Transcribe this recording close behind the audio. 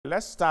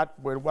let's start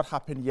with what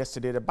happened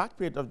yesterday. The back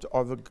page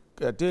of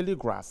the Daily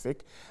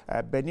Graphic,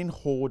 Benin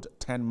hold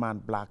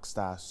 10-man Black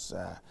Stars.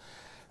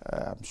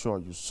 I'm sure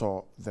you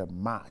saw the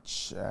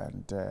match,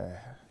 and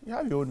you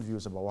have your own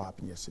views about what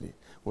happened yesterday.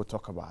 We'll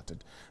talk about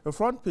it. The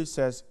front page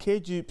says,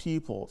 KG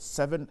people,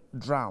 7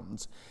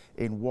 drowns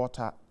in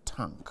water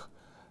tank.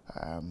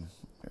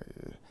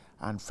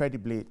 And Freddie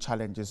Blade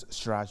challenges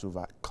Siraj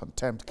over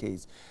contempt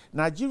case.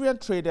 Nigerian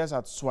traders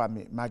at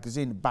Swami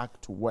magazine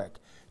back to work.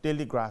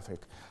 Daily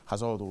Graphic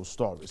has all those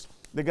stories.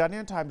 The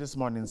Ghanaian Times this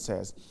morning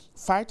says,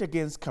 fight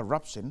against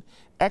corruption,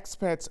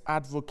 experts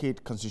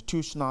advocate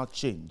constitutional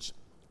change.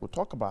 We'll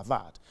talk about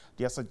that.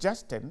 They are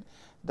suggesting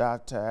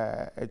that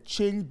a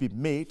change be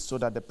made so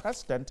that the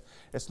president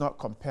is not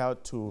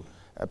compelled to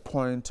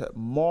appoint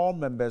more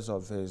members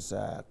of his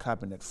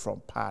cabinet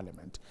from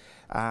parliament.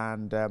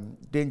 And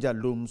danger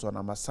looms on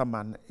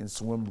Amasaman in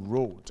Swim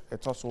Road.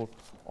 It's also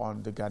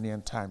on the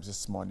Ghanaian Times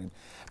this morning.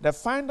 The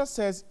Finder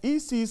says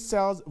EC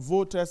sells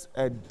voters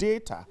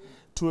data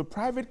to a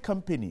private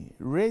company,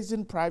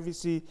 raising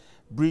privacy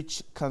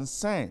breach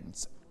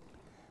concerns.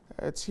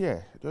 It's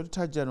here. The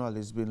Auditor General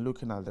has been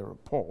looking at the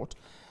report,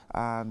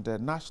 and the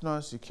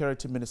National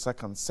Security Minister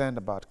concerned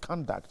about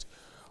conduct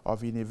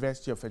of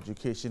University of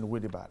Education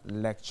Widiba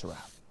lecturer.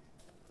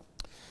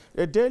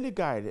 The Daily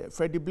Guide,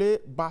 Freddie Blade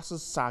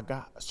Bas's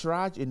saga,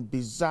 Siraj in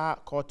bizarre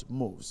court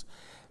moves,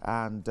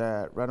 and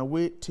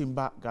runaway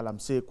Timber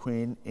Galamsey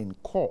Queen in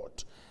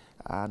court.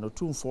 And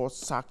Otunfor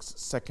sacks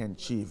second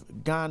chief.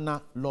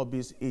 Ghana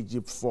lobbies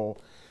Egypt for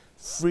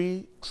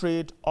free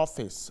trade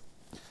office.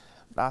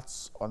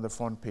 That's on the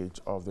front page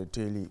of the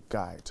Daily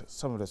Guide.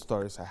 Some of the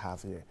stories I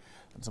have here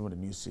and some of the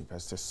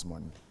newspapers this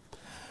morning.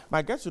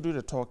 My guest to do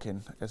the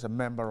talking is a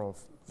member of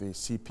the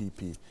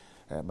CPP,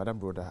 Madam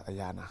Broda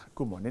Ayana.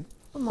 Good morning.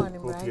 Good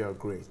morning, Hope you're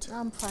great.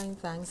 I'm fine,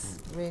 thanks.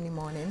 Rainy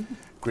morning.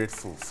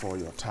 Grateful for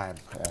your time.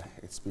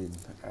 It's been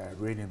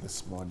raining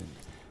this morning.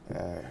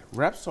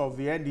 Reps of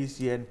the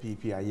NDC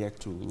NPP are yet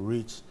to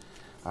reach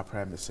our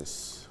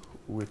premises.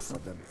 Wait for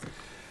them.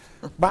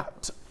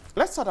 But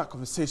let's start our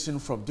conversation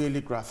from Daily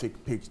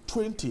Graphic, page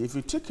 20. If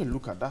you take a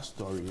look at that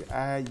story,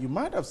 you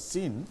might have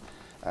seen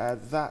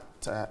that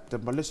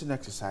demolition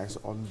exercise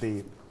on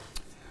the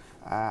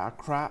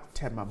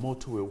Accra-Tema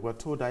motorway. We're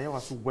told that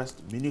Ayawaso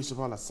West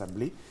Municipal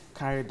Assembly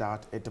carried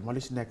out a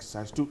demolition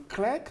exercise to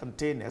clear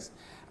containers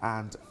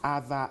and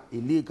other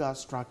illegal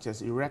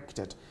structures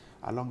erected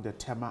along the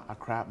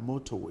Tema-Accra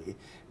motorway.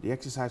 The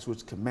exercise,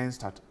 which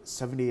commenced at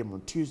 7 a.m.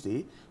 on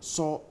Tuesday,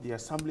 saw the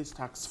Assembly's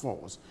task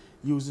force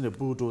using a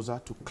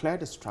bulldozer to clear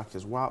the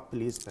structures while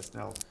police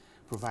personnel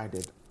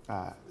provided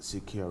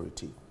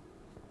security.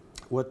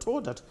 We're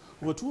told that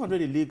over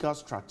 200 illegal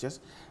structures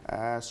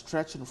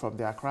stretching from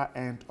the Accra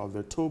end of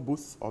the toll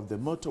booth of the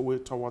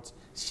motorway towards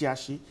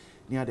Shiashi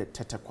near the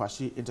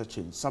Tetekwashi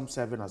interchange, some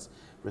serving as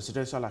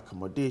residential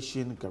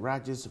accommodation,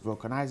 garages,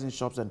 vulcanizing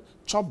shops, and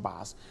chop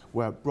bars,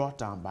 were brought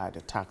down by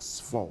the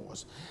task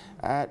force.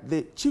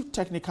 The Chief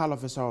Technical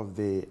Officer of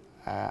the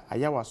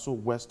Ayawaso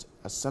West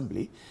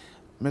Assembly,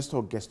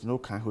 Mr.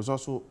 Augustino Khan,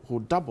 who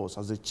doubles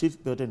as the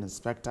Chief Building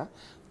Inspector,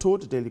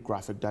 told the Daily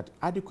Graphic that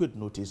adequate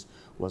notice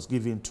was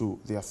given to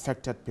the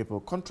affected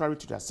people, contrary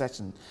to the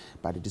assertion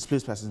by the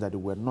displaced persons that they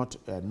were not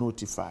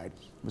notified.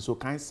 Mr.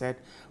 Khan said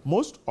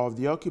most of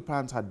the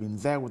occupants had been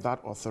there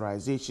without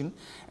authorization,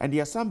 and the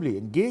Assembly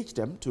engaged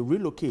them to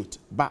relocate,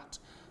 but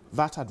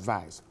that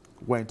advice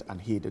went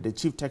unheeded. The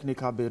Chief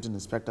Technical Building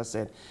Inspector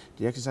said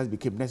the exercise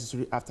became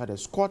necessary after the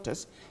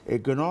squatters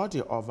ignored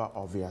the order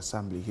of the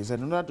Assembly. He said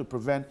in order to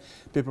prevent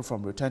people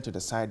from returning to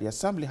the site, the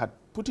Assembly had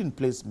put in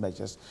place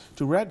measures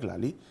to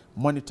regularly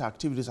monitor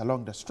activities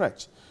along the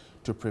stretch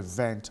to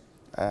prevent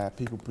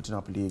people putting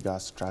up illegal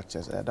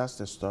structures. That's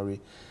the story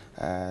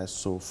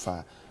so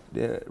far.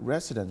 The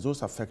residents,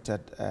 those affected,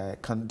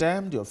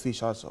 condemned the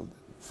officials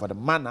for the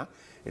manner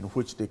in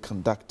which they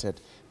conducted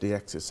the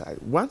exercise.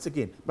 Once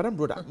again, Madam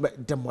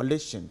Broda,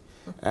 demolition.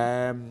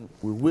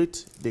 We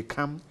wait, they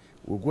come,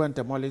 we go and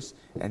demolish,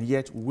 and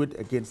yet we wait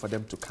again for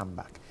them to come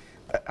back.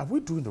 Are we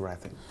doing the right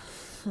thing?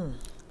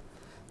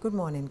 Good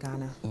morning,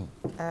 Ghana.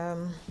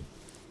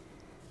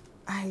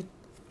 I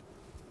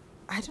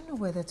don't know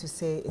whether to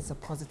say it's a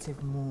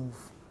positive move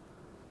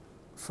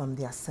from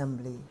the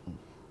Assembly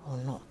or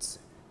not,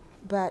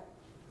 but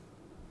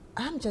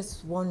I'm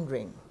just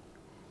wondering,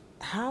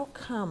 how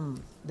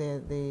come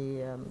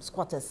the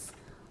squatters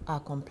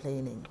are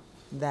complaining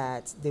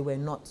that they were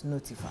not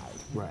notified?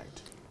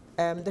 Right.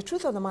 The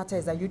truth of the matter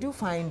is that you do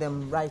find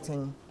them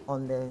writing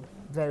on the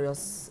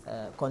various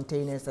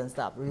containers and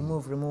stuff,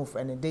 remove,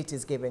 and a date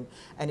is given,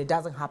 and it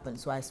doesn't happen.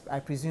 So I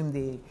presume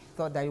they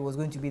thought that it was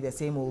going to be the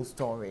same old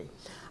story.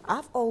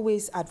 I've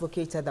always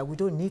advocated that we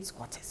don't need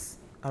squatters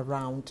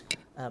around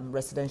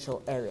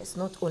residential areas.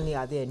 Not only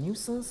are they a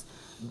nuisance,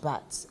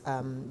 but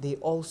they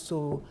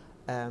also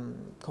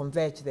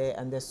converge there,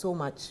 and there's so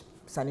much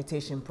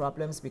sanitation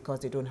problems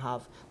because they don't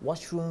have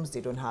washrooms,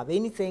 they don't have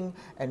anything,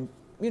 and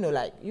you know,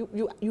 like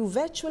you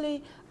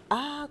virtually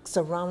are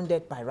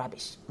surrounded by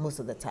rubbish most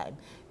of the time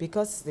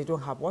because they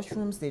don't have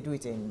washrooms. They do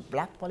it in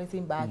black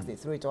polythene bags. They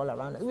throw it all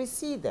around. We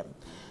see them.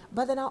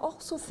 But then I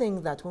also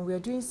think that when we are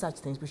doing such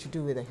things, we should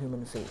do with a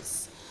human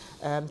face.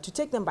 To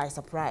take them by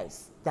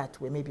surprise that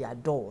way, maybe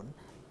at dawn,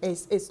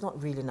 it's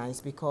not really nice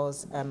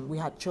because we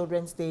had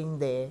children staying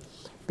there,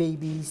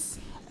 babies,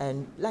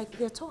 and like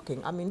they're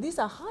talking. I mean, these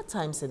are hard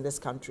times in this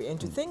country.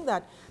 And to think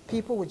that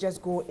people would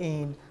just go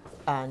in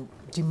and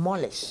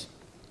demolish,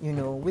 you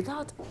know,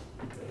 without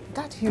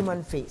that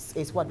human face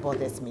is what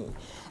bothers me.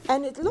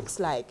 And it looks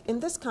like in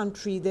this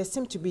country, there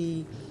seem to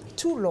be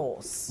two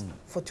laws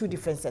for two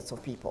different sets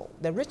of people.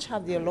 The rich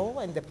have their law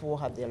and the poor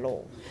have their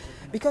law.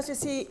 Because you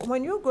see,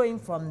 when you're going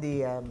from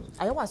the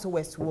Ayawaso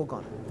West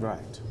Wogan,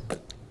 right,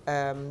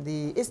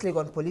 the East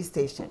Legon police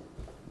station,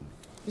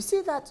 you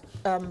see that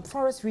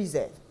forest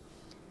reserve,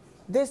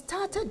 they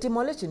started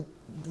demolition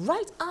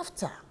right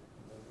after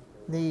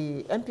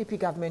the MPP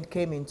government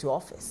came into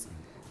office.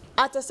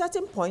 At a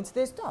certain point,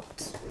 they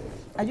stopped.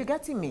 Are you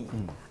getting me?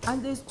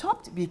 And they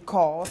stopped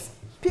because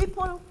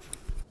people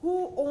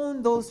who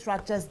own those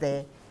structures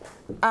there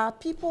are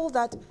people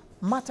that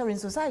matter in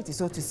society,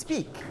 so to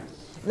speak.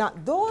 Now,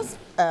 those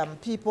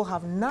people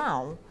have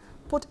now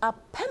put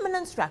up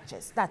permanent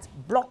structures, that's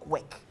block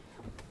work,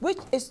 which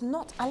is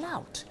not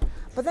allowed.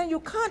 But then you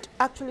can't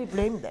actually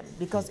blame them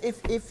because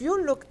if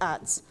you look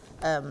at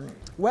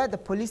where the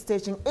police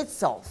station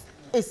itself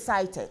is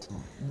sited,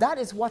 that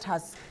is what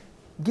has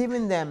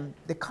given them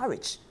the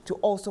courage to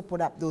also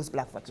put up those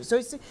black factories.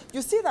 So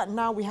you see that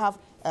now we have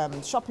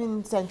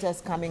shopping centers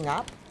coming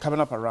up. Coming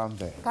up around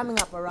there. Coming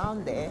up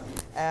around there.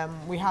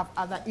 We have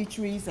other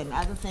eateries and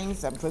other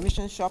things,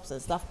 provision shops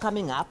and stuff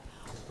coming up,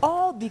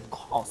 all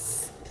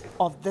because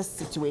of this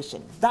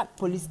situation, that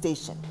police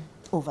station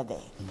over there.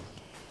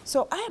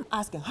 So I am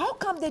asking, how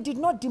come they did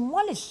not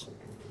demolish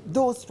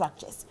those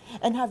structures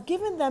and have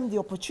given them the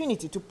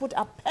opportunity to put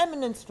up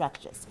permanent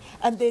structures?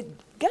 And they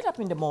get up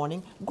in the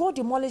morning, go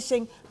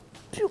demolishing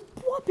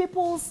poor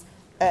people's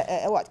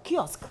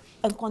kiosk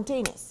and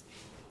containers.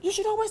 You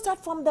should always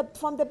start from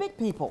the big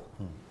people.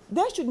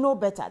 They should know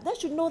better. They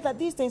should know that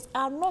these things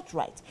are not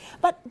right.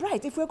 But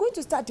right, if we're going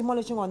to start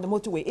demolishing on the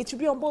motorway, it should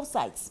be on both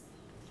sides.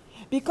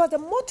 Because the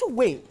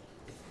motorway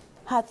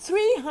had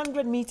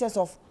 300 meters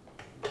of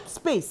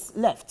space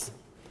left.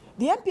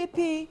 The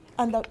MPP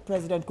under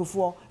President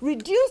Kufuor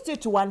reduced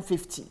it to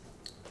 150.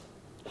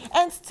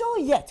 And still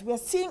yet, we are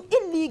seeing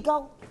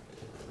illegal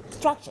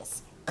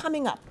structures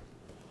coming up.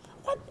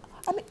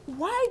 I mean,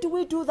 why do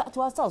we do that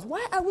to ourselves?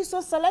 Why are we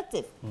so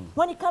selective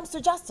when it comes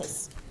to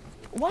justice?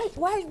 Why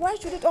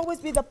should it always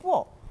be the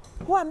poor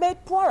who are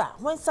made poorer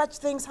when such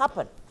things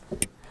happen?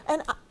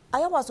 And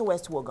Ayawaso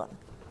West Wogan,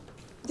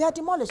 they are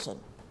demolishing.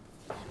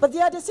 But they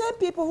are the same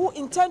people who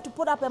intend to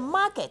put up a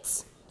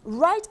market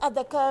right at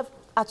the curve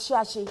at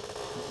Shashi,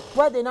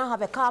 where they now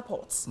have a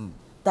carport.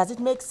 Does it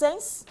make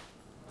sense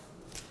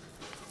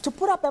to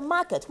put up a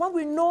market when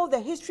we know the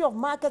history of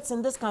markets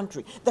in this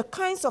country, the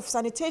kinds of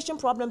sanitation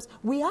problems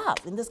we have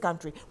in this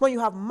country when you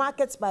have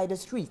markets by the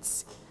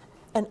streets?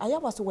 And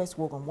Ayawaso West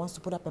Wogan wants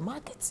to put up a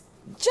market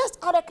just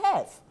at a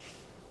curve.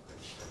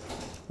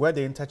 Where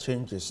the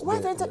interchange is. Yeah,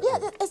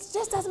 it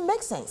just doesn't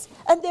make sense.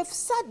 And they've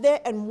sat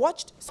there and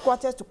watched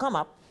squatters to come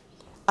up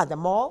at the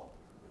mall,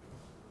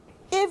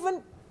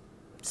 even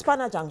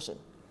Spanner Junction,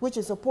 which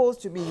is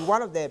supposed to be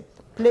one of the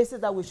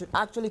places that we should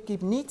actually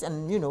keep neat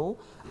and, you know.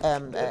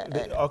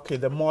 Okay,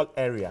 the mall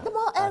area. The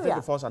mall area. I think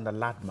it falls under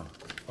Ladma.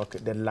 Okay,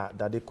 the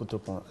Dade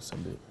Kutupon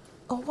Assembly.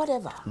 Or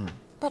whatever.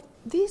 But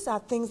these are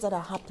things that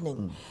are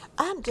happening.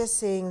 I'm just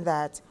saying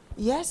that,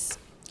 yes,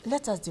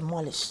 let us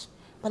demolish,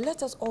 but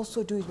let us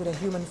also do it with a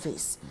human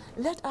face.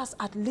 Let us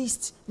at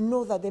least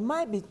know that there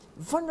might be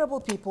vulnerable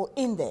people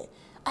in there.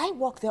 I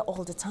walk there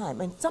all the time,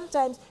 and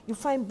sometimes you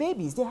find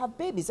babies. They have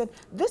babies. And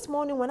this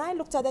morning when I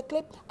looked at the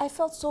clip, I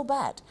felt so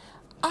bad.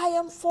 I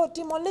am for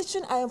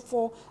demolition. I am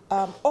for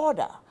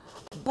order.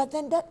 But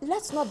then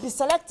let's not be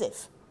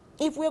selective.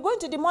 If we're going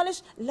to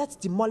demolish, let's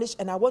demolish,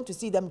 and I want to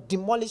see them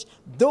demolish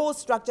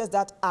those structures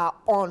that are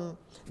on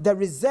the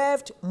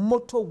reserved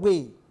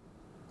motorway,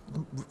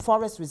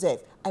 forest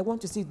reserve. I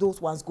want to see those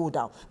ones go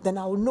down. Then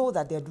I will know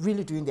that they're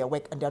really doing their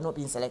work and they're not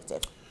being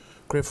selective.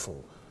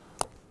 Grateful.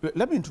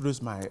 Let me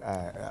introduce my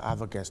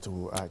other guest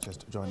who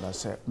just joined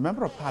us.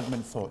 Member of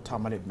Parliament for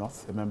Tamale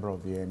North, a member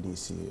of the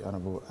NDC,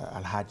 Honorable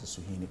Alhaji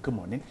Suhuyini. Good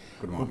morning.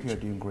 Good morning. Hope you're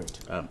doing great.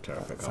 I'm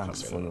terrific.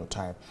 Thanks for your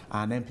time.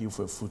 And MP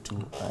for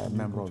Futu,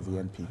 member of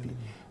the NPP,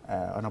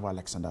 Honorable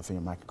Alexander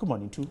Fayemaki. Good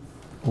morning too.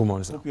 Good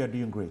morning, sir. Hope you are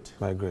doing great.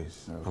 By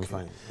grace. Okay. I'm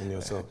fine. And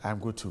yourself? I'm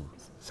good too.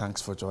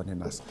 Thanks for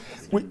joining us.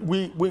 He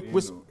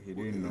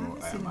didn't know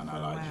I am an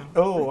allergy.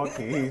 Oh,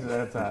 okay. He's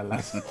an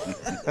allergy.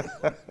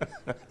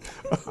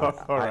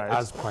 All right. I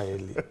asked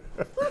quietly.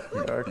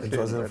 Okay. It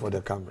wasn't for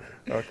the camera.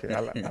 Okay,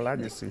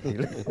 Alhaji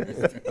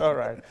Suhuyini. All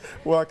right.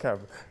 Welcome,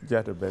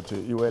 gentlemen.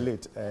 You were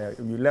late.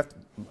 You left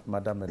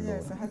Madam alone.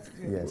 Yes, I had to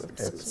do it.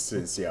 Yes.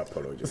 Sincere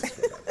apologies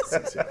for that.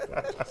 Sincere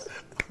apologies.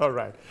 All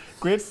right.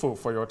 Grateful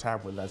for your time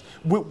with us.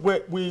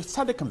 We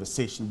start the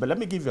conversation, but let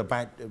me give you a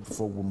bite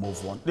before we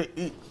move on.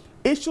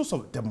 issues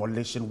of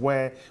demolition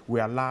where we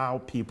allow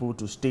people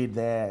to stay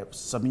there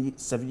 7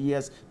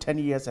 years, 10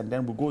 years, and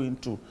then we go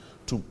into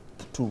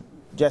to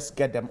just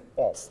get them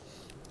off.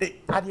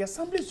 Are the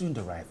assemblies doing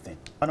the right thing?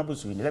 Honorable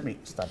Suhuyini, let me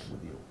start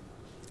with you.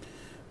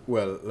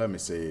 Well, let me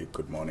say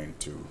good morning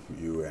to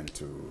you and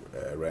to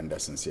render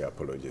sincere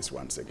apologies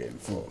once again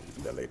for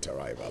the late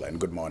arrival. And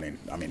good morning,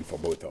 I mean, for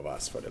both of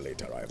us for the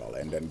late arrival.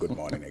 And then good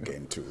morning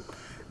again to,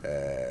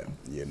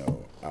 you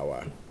know,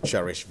 our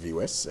cherished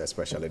viewers,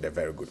 especially the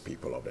very good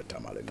people of the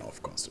Tamale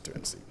North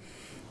constituency.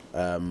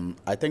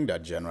 I think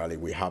that generally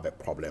we have a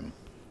problem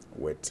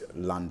with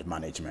land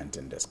management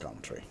in this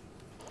country.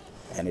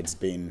 And it's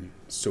been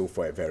so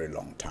for a very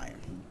long time.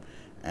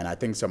 And I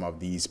think some of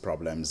these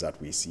problems that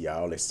we see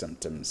are all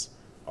symptoms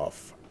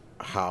of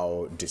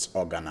how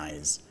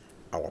disorganized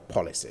our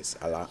policies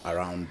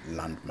around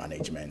land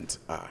management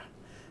are.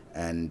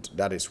 And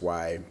that is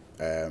why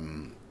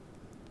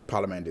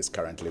Parliament is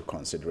currently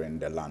considering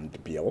the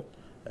land bill.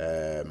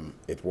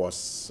 It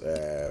was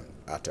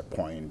at a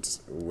point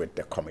with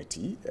the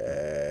committee.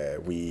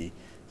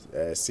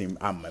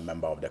 I'm a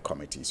member of the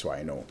committee, so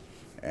I know.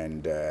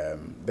 And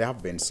there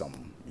have been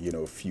some, you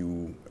know,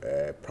 few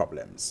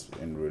problems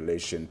in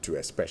relation to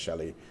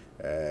especially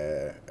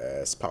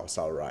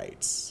spousal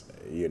rights,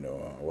 you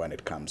know, when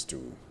it comes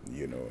to,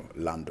 you know,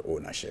 land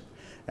ownership.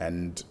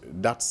 And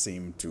that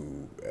seemed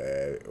to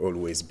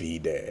always be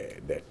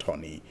the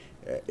thorny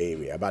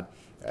area. But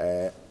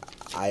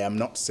I am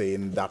not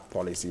saying that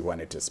policy, when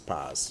it is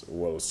passed,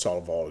 will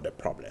solve all the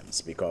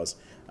problems, because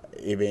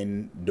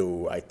even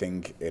though I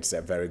think it's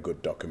a very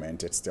good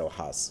document, it still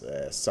has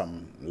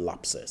some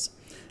lapses.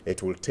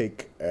 It will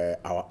take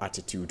our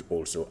attitude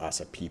also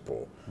as a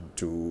people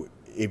to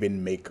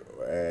even make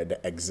the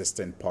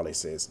existing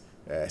policies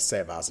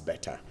serve us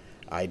better.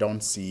 I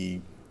don't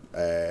see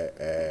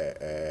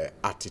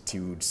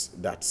attitudes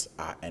that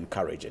are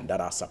encouraging, that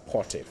are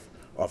supportive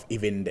of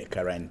even the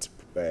current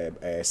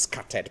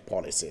scattered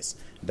policies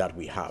that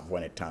we have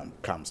when it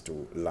comes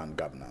to land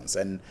governance.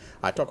 And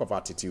I talk of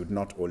attitude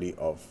not only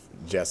of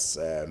just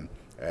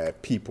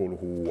people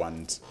who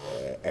want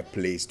a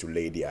place to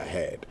lay their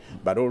head,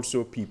 but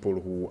also people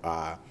who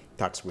are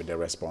tasked with the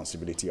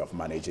responsibility of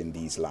managing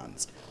these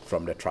lands,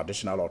 from the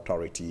traditional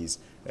authorities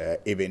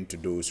even to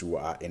those who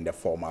are in the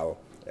formal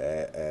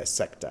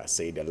sector,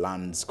 say the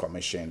Lands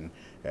Commission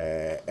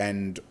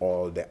and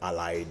all the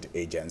allied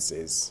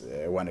agencies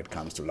when it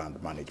comes to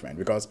land management,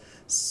 because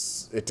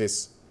it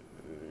is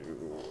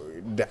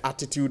the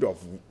attitude of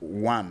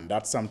one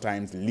that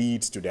sometimes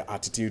leads to the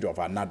attitude of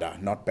another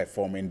not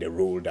performing the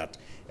role that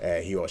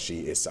he or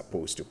she is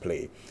supposed to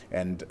play.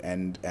 And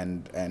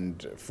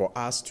for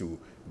us to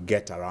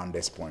get around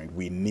this point,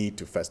 we need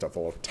to first of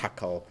all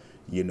tackle,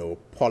 you know,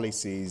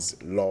 policies,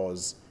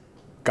 laws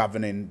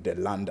governing the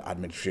land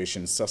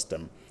administration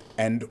system,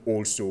 and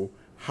also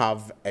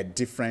have a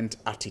different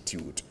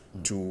attitude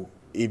to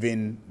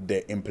even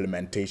the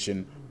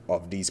implementation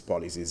of these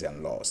policies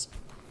and laws.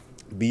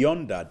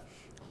 Beyond that,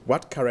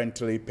 what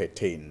currently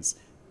pertains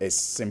is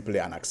simply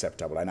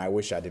unacceptable, and I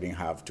wish I didn't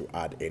have to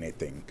add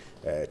anything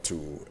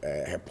to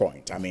her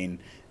point. I mean,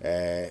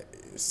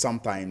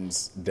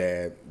 sometimes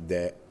the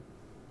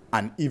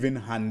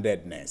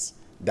uneven-handedness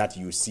that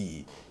you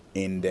see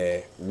in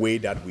the way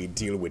that we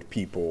deal with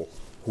people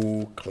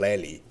who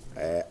clearly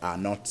are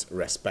not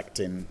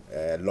respecting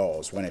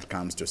laws when it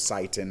comes to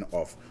citing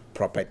of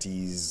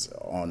properties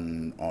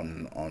on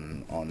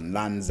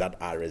lands that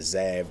are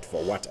reserved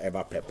for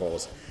whatever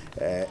purpose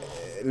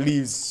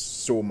leaves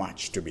so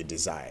much to be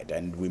desired,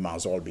 and we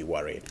must all be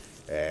worried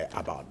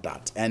about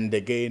that. And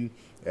again,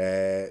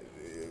 the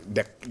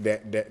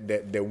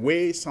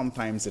way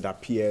sometimes it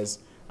appears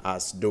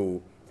as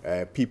though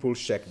people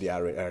check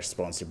their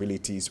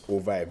responsibilities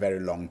over a very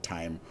long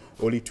time,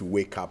 only to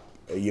wake up,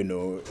 you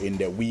know, in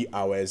the wee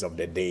hours of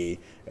the day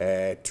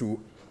to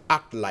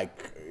act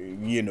like,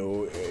 you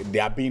know, they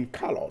are being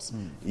callous,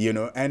 you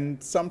know,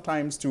 and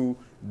sometimes to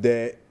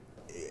the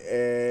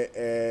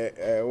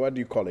what do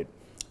you call it?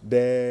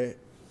 The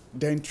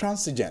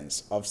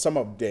intransigence of some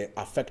of the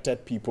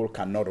affected people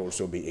cannot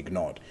also be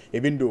ignored.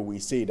 Even though we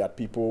say that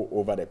people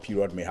over the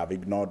period may have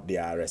ignored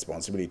their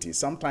responsibilities,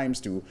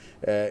 sometimes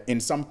in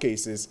some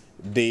cases,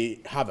 they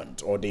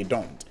haven't or they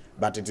don't.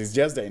 But it is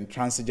just the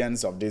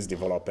intransigence of these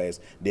developers.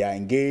 They are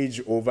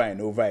engaged over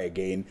and over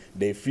again.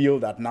 They feel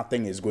that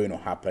nothing is going to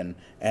happen.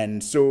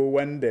 And so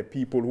when the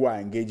people who are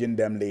engaging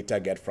them later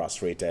get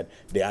frustrated,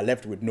 they are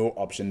left with no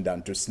option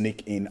than to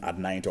sneak in at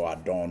night or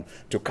at dawn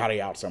to carry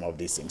out some of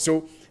these things.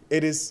 So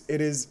it is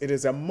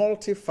a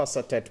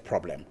multifaceted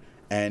problem.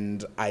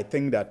 And I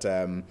think that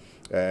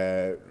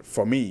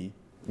for me,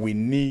 we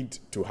need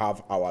to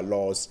have our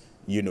laws,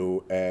 you know,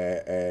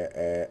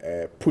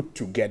 put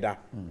together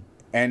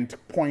and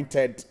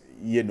pointed,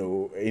 you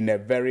know, in a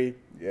very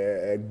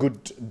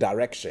good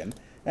direction,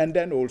 and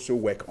then also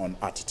work on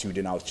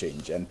attitudinal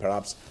change, and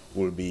perhaps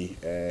we'll be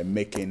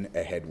making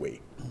a headway.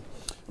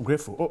 I'm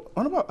grateful. Oh,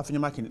 Honorable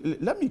Afenyo-Markin,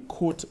 let me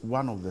quote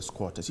one of the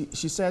squatters.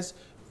 She says,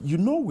 you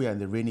know, we are in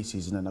the rainy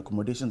season and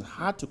accommodations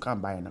hard to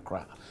come by in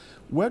Accra.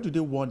 Where do they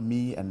want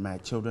me and my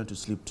children to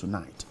sleep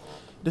tonight?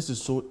 This is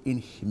so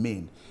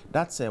inhumane.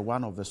 That's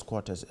one of the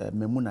squatters,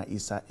 Memuna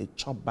Isa, a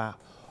chop bar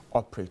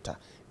operator.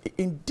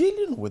 In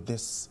dealing with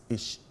this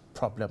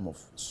problem of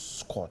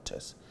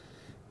squatters,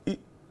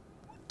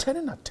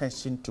 turning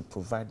attention to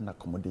providing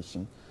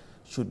accommodation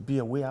should be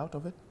a way out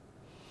of it?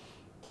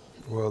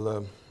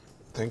 Well,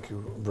 thank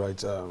you,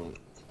 Bright.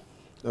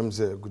 Let me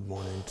say good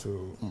morning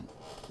to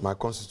my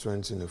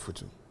constituents in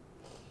Efutu.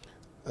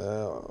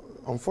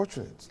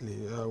 Unfortunately,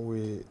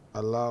 we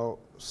allow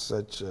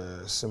such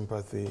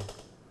sympathy,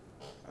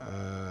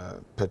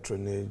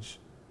 patronage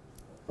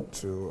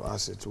to,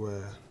 as it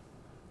were,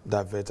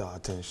 divert our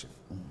attention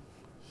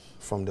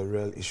from the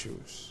real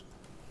issues.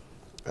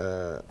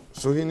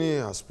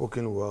 Suhini has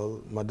spoken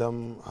well.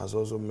 Madam has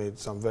also made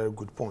some very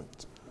good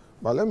points.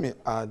 But let me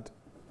add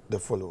the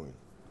following.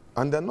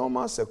 Under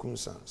normal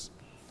circumstances,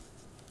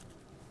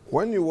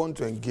 when you want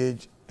to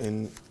engage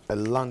in a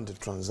land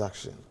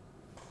transaction,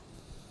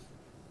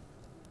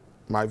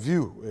 my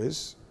view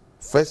is,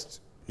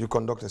 first, you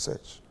conduct a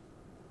search.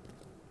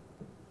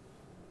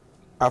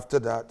 After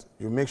that,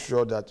 you make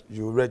sure that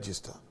you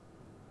register.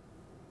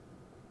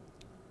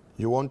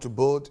 You want to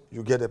build,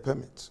 you get a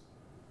permit.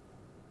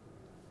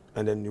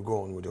 And then you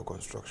go on with your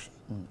construction.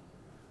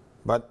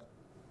 But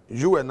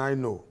you and I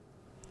know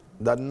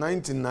that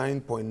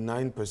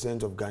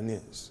 99.9% of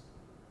Ghanaians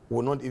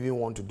will not even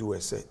want to do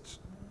a search.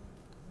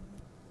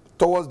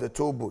 Towards the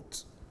toll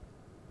booth,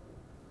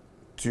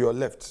 to your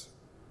left,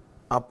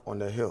 up on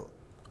the hill,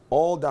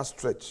 all that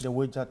stretch. The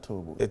Wager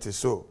toll booth. It is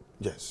so,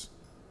 yes.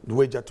 The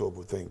Wager toll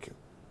booth, thank you.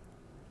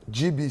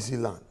 GBC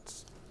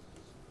lands.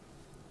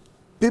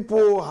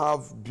 People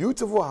have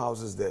beautiful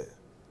houses there.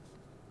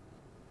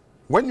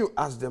 When you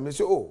ask them, they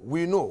say, oh,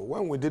 we know.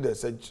 When we did a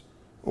search,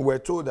 we were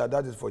told that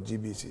that is for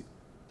GBC.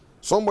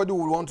 Somebody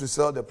will want to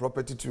sell the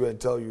property to you and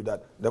tell you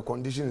that the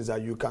condition is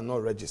that you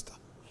cannot register.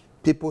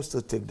 People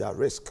still take that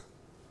risk.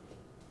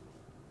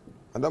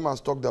 Adam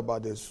has talked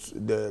about this,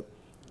 the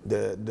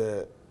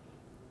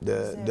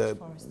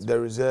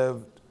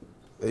reserved,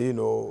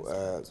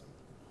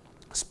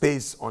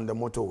 space on the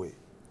motorway.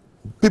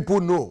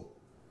 People know.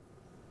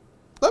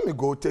 Let me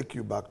go take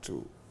you back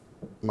to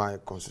my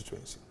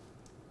constituency.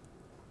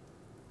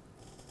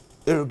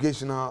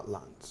 Irrigational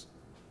lands.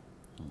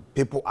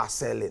 People are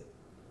selling.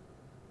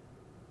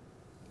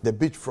 The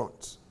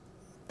beachfront.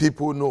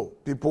 People know.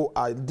 People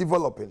are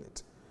developing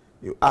it.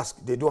 You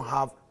ask, they don't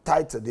have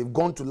title. They've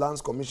gone to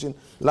Lands Commission.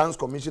 Lands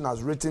Commission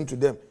has written to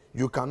them,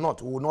 you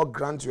cannot, we will not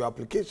grant your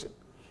application.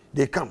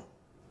 They come.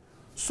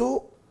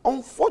 So,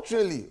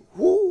 unfortunately,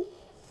 who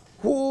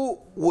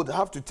would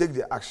have to take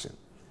the action?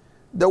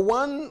 The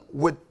one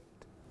with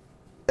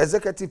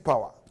executive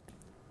power,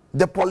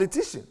 the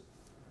politician.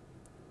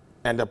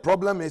 And the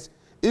problem is,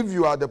 if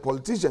you are the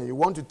politician, you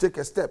want to take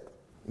a step,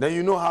 then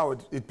you know how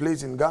it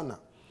plays in Ghana.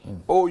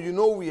 Oh, you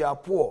know we are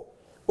poor.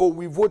 Oh,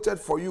 we voted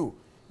for you.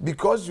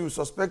 Because you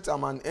suspect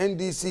I'm an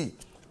NDC,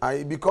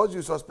 because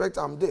you suspect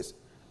I'm this,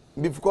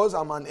 because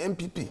I'm an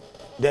MPP,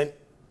 then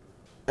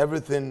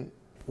everything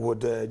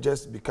would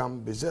just become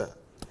bizarre.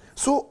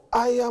 So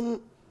I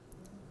am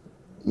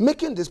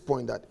making this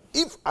point that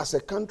if as a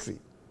country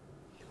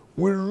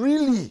we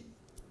really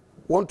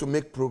want to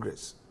make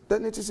progress,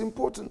 then it is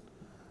important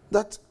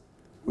that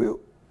we,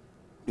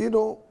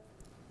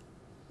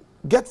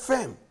 get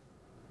firm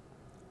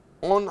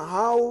on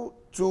how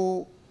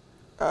to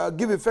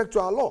give effect to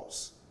our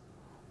laws.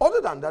 Other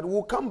than that,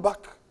 we'll come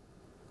back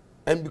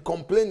and be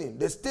complaining.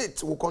 The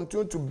state will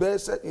continue to bear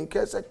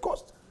incur such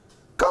cost.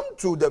 Come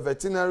to the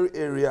veterinary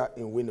area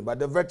in Winneba,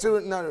 the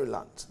veterinary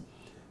land.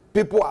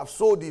 People have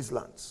sold these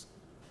lands.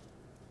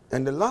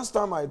 And the last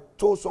time I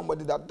told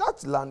somebody that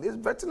that land is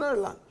veterinary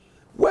land.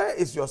 Where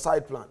is your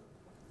side plan?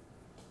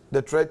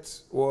 The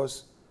threat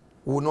was,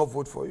 we will not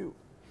vote for you.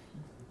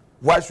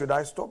 Why should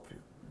I stop you?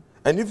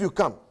 And if you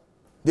come,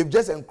 they've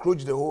just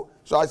encroached the whole.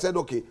 So I said,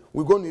 okay,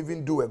 we're going to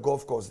even do a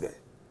golf course there,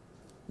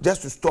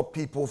 just to stop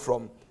people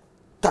from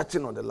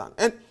touching on the land.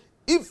 And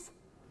if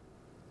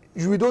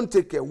we don't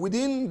take care,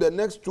 within the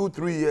next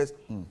 2-3 years,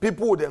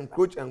 people would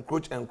encroach,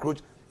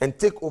 and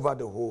take over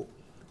the whole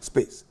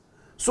space.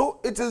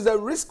 So it is a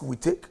risk we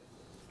take.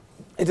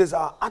 It is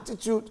our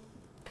attitude.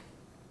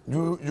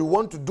 You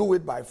want to do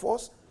it by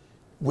force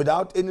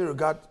without any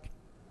regard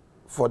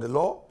for the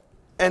law.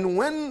 And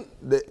when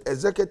the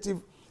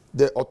executive,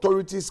 the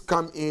authorities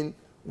come in,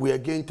 we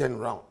again turn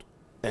around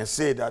and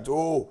say that,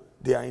 oh,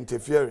 they are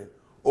interfering.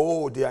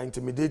 Oh, they are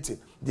intimidating.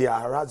 They are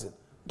harassing.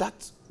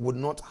 That would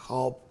not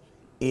help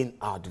in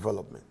our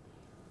development.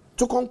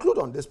 To conclude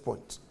on this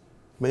point,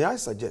 may I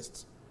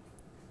suggest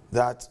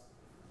that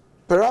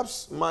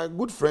perhaps my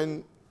good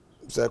friend,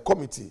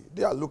 committee,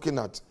 they are looking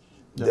at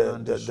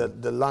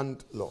the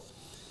land law.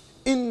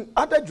 In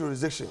other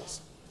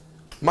jurisdictions,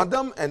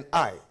 Madam and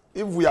I,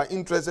 if we are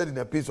interested in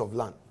a piece of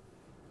land,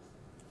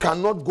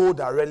 cannot go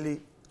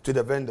directly to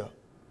the vendor.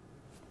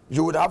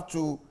 You would have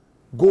to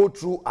go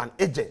through an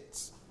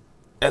agent,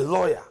 a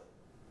lawyer.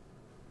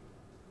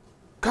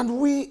 Can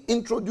we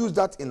introduce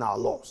that in our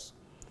laws?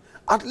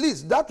 At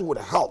least that would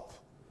help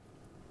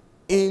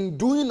in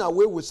doing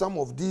away with some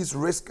of these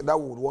risks that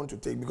we would want to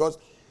take, because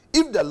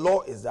if the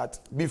law is that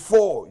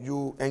before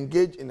you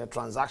engage in a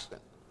transaction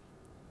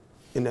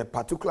in a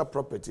particular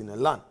property, in a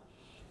land,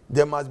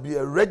 there must be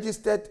a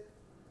registered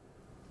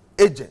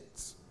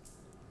agent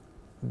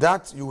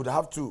that you would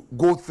have to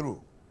go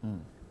through,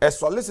 a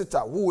solicitor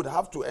who would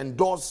have to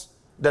endorse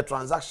the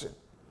transaction,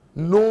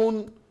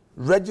 known,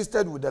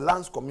 registered with the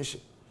Lands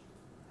Commission.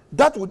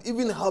 That would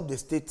even help the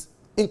state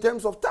in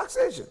terms of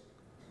taxation.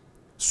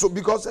 So,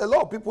 because a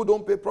lot of people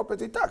don't pay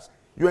property tax.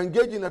 You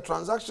engage in a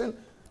transaction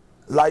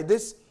like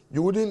this,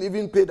 you wouldn't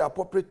even pay the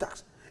appropriate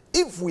tax.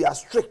 If we are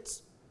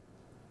strict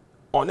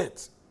on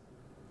it,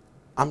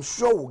 I'm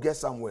sure we'll get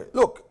somewhere.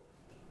 Look,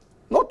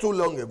 not too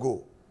long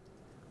ago,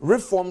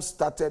 reform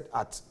started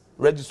at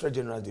Registrar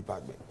General's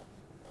Department.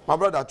 My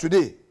brother,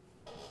 today,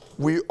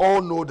 we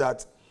all know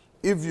that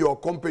if your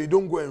company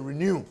don't go and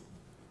renew,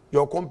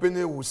 your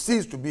company will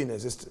cease to be in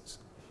existence.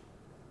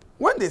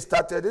 When they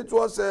started, it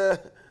was a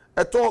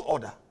tall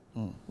order.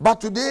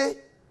 But today,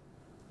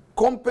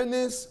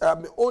 companies,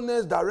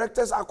 owners,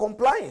 directors are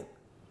complying.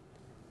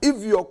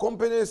 If your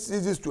company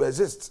ceases to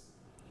exist,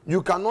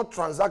 you cannot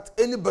transact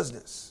any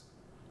business.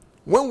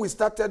 When we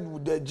started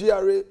with the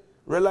GRA,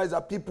 realized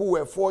that people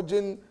were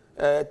forging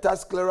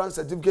tax clearance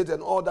certificates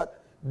and all that,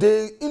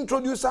 they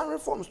introduced some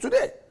reforms.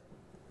 Today,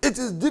 it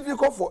is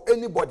difficult for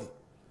anybody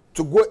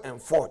to go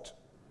and forge,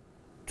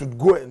 to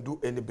go and do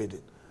any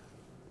bidding,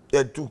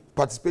 to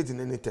participate in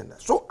any tender.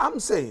 So I'm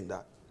saying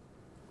that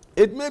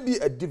it may be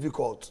a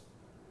difficult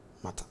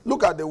matter.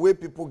 Look at the way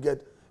people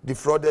get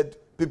defrauded.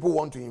 People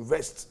want to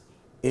invest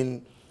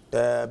in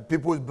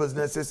people's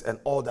businesses and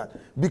all that.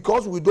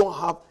 Because we don't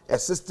have a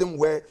system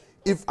where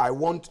if I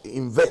want to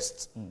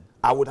invest,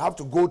 I would have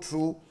to go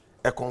through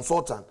a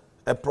consultant,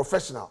 a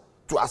professional,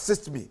 to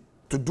assist me,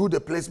 to do the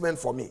placement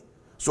for me.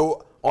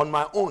 So on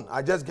my own,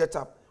 I just get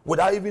up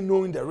without even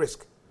knowing the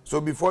risk.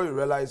 So before you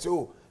realize,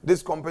 oh,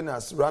 this company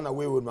has run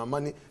away with my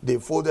money, they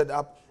folded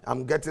up, I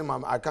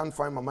can't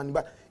find my money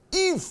back.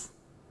 If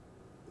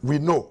we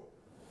know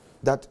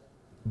that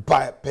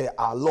per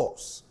our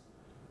laws,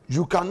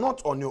 you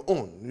cannot on your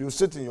own, you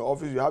sit in your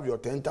office, you have your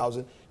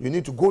 10,000, you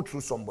need to go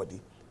through somebody.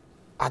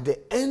 At the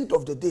end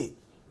of the day,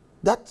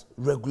 that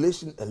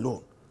regulation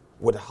alone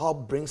would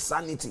help bring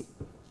sanity.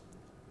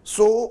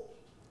 So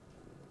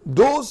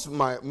those,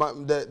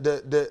 the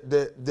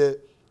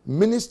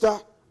minister,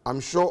 I'm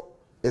sure,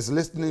 is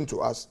listening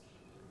to us.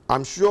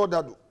 I'm sure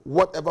that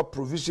whatever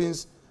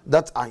provisions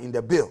that are in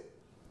the bill,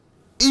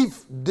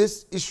 if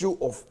this issue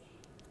of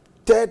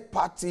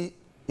third-party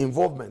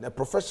involvement, a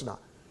professional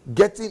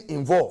getting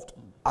involved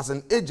as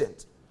an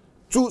agent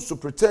to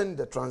superintend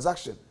the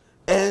transaction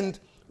and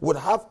would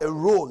have a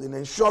role in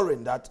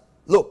ensuring that,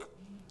 look,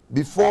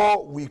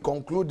 before we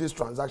conclude this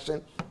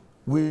transaction,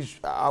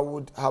 I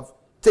would have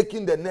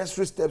taken the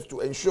necessary steps to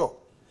ensure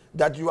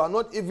that you are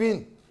not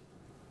even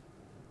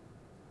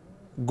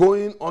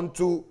going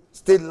onto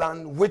state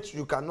land which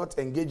you cannot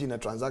engage in a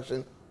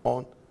transaction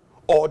on,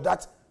 or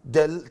that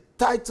the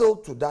title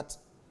to that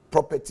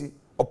property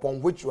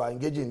upon which you are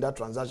engaging in that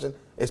transaction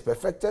is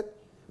perfected,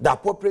 the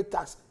appropriate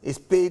tax is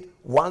paid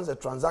once the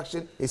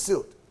transaction is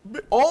sealed.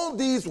 All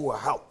these will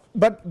help.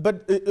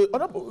 But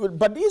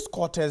these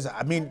quarters,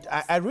 I mean,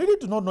 I really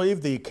do not know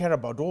if they care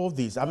about all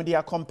these. I mean, they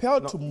are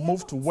compelled to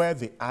move to where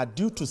they are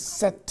due to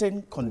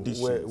certain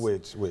conditions.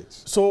 Wait.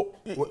 So,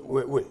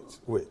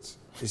 wait.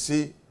 You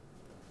see,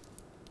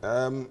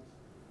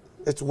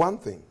 it's one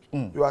thing.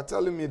 You are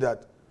telling me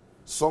that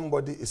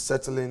somebody is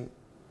settling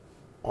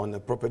on a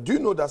property. Do you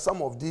know that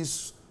some of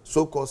these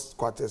so-called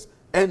squatters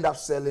end up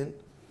selling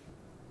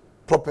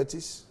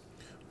properties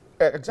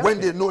exactly.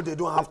 when they know they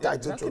don't have title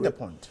exactly to the it?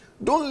 point.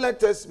 Don't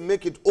let us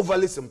make it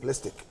overly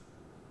simplistic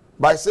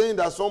by saying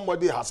that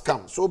somebody has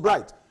come. So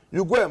bright,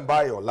 you go and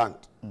buy your land.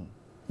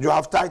 You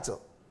have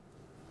title.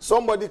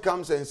 Somebody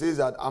comes and says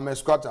that I'm a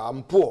squatter,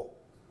 I'm poor,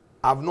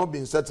 I've not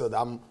been settled,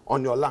 I'm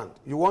on your land.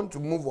 You want to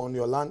move on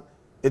your land,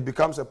 it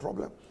becomes a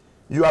problem.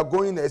 You are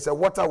going, it's a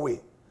waterway.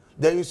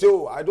 Then you say,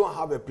 oh, I don't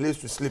have a place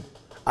to sleep.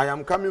 I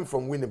am coming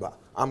from Winneba.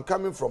 I'm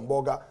coming from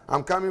Boga.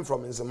 I'm coming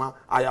from Nsema.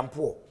 I am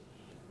poor.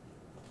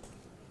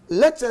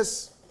 Let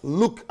us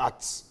look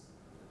at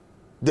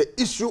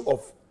the issue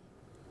of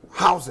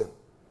housing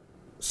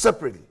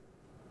separately.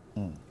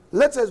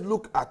 Let us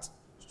look at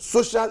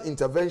social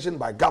intervention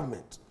by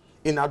government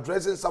in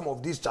addressing some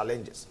of these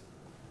challenges.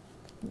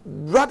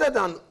 Rather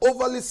than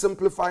overly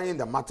simplifying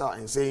the matter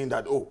and saying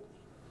that, oh,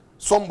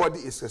 somebody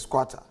is a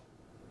squatter,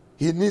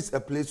 he needs a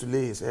place to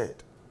lay his head.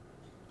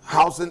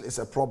 Housing is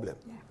a problem.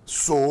 Yeah.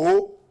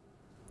 So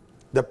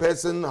the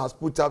person has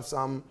put up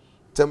some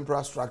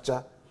temporary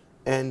structure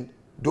and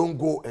don't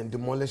go and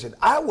demolish it.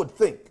 I would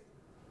think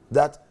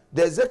that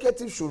the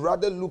executive should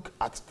rather look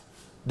at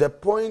the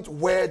point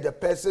where the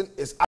person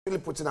is actually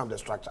putting up the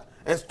structure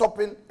and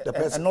stopping the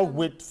person. And not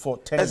wait for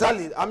 10 years.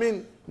 Exactly. I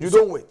mean, you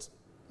don't wait.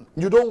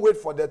 You don't wait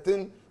for the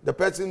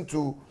person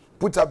to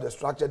put up the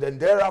structure. Then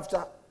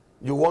thereafter,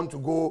 you want to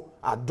go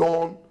at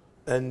dawn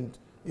and,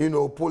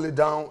 pull it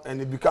down,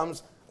 and it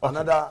becomes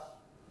another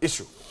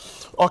issue.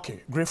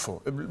 Okay,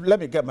 grateful. Let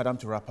me get Madam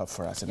to wrap up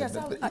for us. Yes,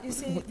 you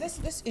see,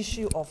 this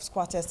issue of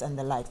squatters and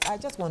the like, I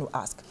just want to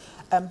ask,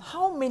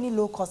 how many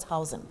low-cost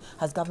housing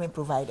has government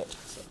provided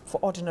for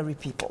ordinary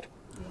people?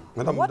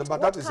 Madam, What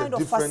that is kind a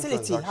of different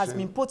facility has transaction.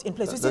 been put in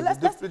place? You see,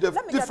 That's let me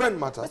different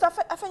matter.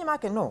 Mr.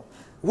 Afenimake, no.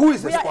 Who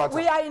is a squatter?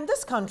 We are in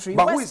this country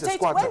But where who is a state,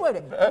 squatter? where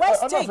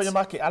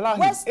state, allow him.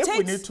 where If we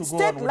state- need to go state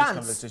on with this lands,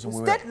 conversation, we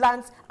will. state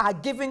lands are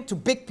given to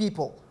big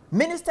people.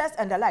 Ministers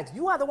and the likes,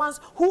 you are the ones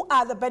who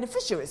are the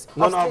beneficiaries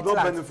No, of no, I've state not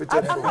lands.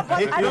 benefited from it.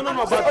 I'm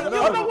not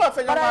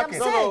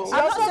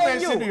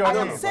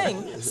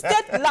saying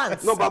state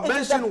lands. No, but It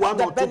is mention one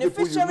the or two people you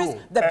beneficiaries,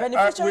 know. the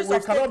beneficiaries we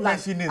of state cannot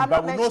lands. mention names, I'm but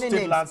not we know mentioning state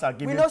names. lands are We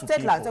given know to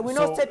state lands, people. and we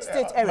know So,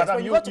 state areas. Madam,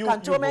 When you go to you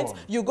cantonment, go on.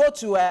 you go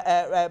to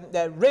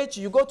the Ridge,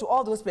 you go to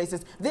all those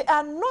places. They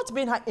are not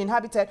being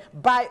inhabited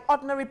by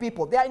ordinary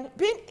people. They are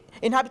being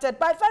inhabited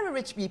by very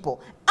rich people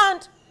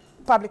and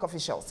public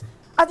officials.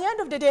 At the end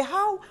of the day,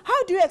 how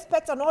do you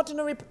expect an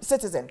ordinary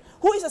citizen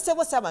who is a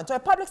civil servant or a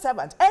public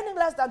servant earning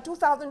less than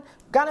 2,000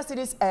 Ghana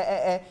cedis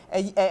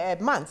a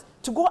month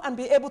to go and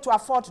be able to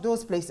afford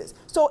those places?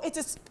 So it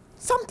is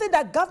something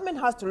that government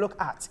has to look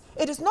at.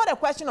 It is not a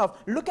question of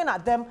looking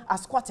at them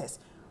as squatters.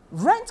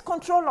 Rent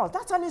control laws,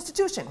 that's an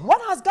institution.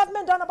 What has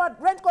government done about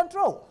rent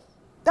control?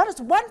 That is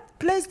one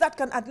place that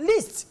can at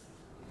least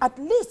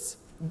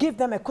give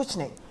them a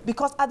cushioning.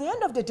 Because at the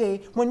end of the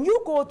day, when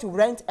you go to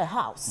rent a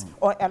house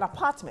or an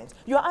apartment,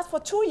 you are asked for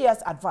 2 years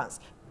advance.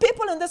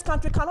 People in this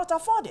country cannot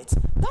afford it.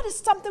 That is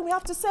something we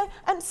have to say,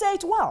 and say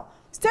it well.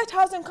 State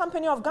Housing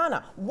Company of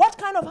Ghana, what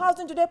kind of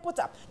housing do they put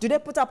up? Do they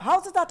put up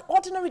houses that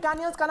ordinary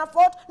Ghanaians can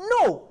afford?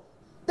 No.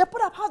 They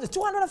put up houses,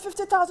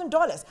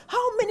 $250,000.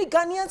 How many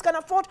Ghanaians can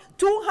afford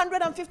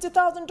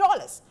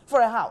 $250,000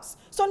 for a house?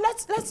 So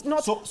let's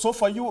not... So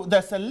for you,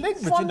 there's a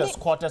link between the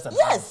squatters and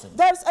yes, housing.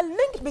 there's a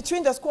link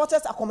between the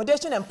squatters,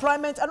 accommodation,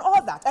 employment, and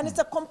all that. And it's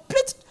a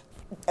complete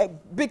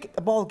big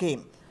ball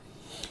game.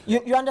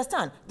 You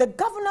understand? The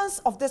governance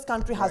of this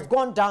country has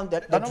gone down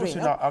the drain.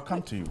 I'll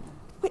come to you.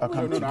 No, I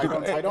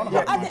don't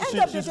At the end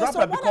of the day,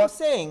 so what I'm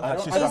saying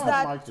is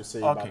that...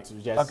 So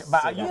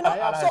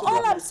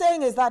all I'm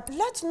saying is that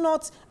let's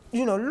not,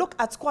 look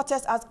at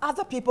squatters as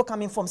other people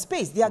coming from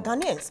space. They are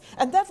Ghanaians.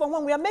 And therefore,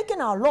 when we are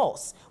making our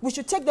laws, we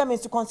should take them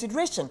into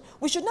consideration.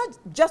 We should not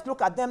just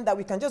look at them that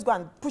we can just go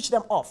and push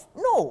them off.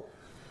 No.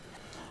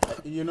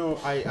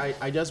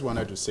 I just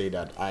wanted to say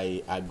that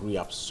I agree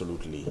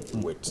absolutely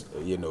with,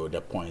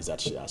 the points that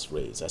she has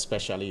raised,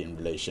 especially in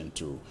relation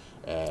to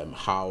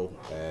how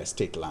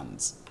state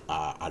lands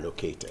are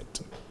allocated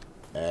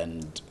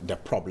and the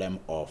problem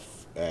of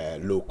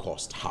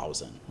low-cost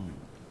housing,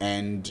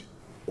 and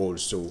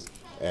also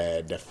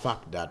the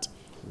fact that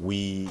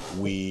we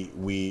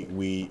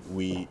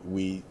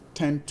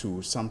tend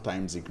to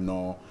sometimes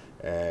ignore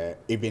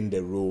even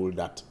the role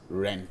that the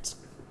rent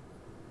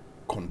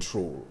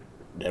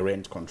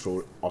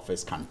control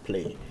office can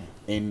play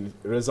in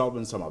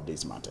resolving some of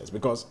these matters.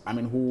 Because,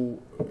 who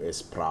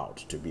is proud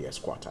to be a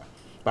squatter?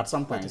 But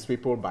sometimes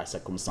people, by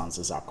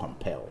circumstances, are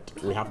compelled.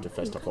 We have to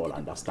first of all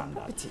understand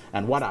that.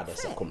 And what are the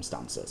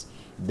circumstances?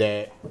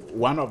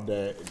 One of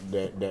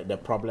the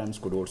problems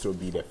could also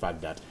be the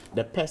fact that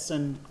the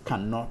person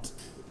cannot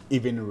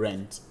even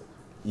rent,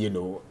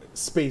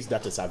 space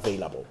that is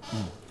available.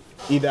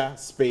 Either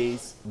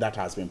space that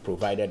has been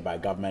provided by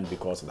government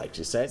because, like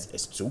she says,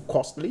 it's too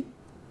costly,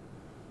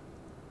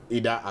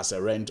 either as a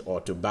rent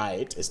or to buy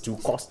it is too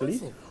costly,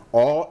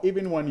 or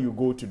even when you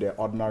go to the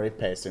ordinary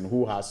person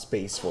who has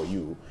space for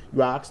you,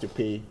 you are asked to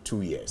pay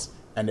 2 years,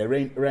 and the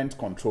rent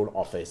control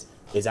office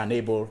is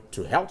unable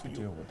to help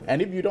you.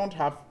 And if you don't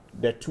have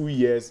the 2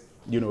 years,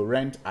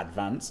 rent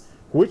advance,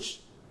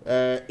 which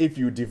if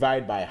you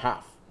divide by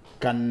half,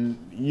 can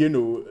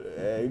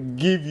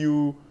give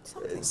you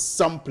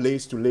some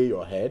place to lay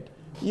your head,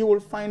 you will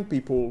find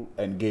people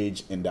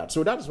engage in that.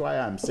 So that's why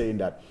I'm saying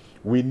that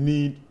we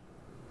need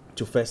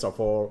to first of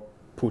all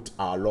put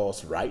our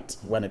laws right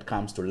when it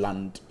comes to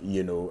land,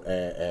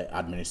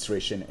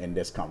 administration in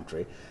this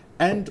country,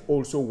 and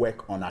also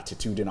work on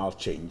attitudinal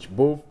change,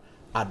 both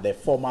at the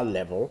formal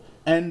level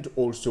and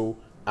also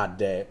at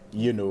the,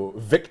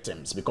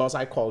 victims, because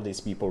I call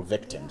these people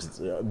victims,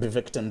 the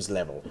victims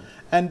level.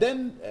 And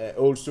then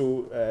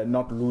also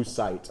not lose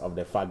sight of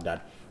the fact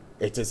that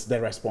it is the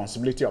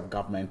responsibility of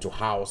government to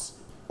house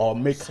or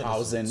make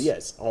housing,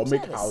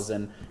 make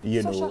housing,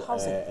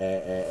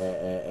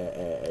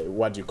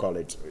 what do you call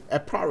it, a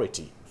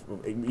priority.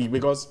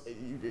 Because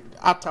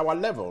at our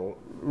level,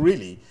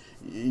 really,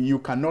 you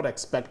cannot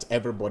expect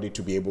everybody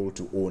to be able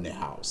to own a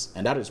house.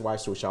 And that is why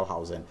social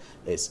housing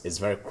is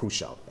very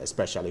crucial,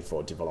 especially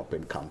for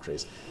developing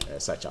countries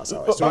such as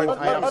ours. So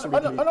I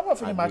absolutely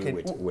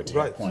agree with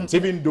her points.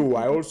 Even though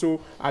I also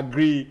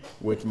agree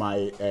with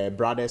my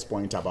brother's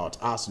point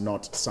about us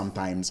not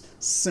sometimes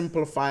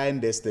simplifying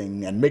this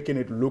thing and making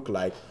it look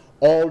like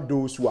all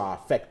those who are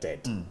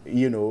affected,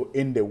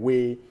 in the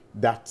way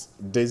that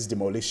these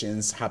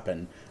demolitions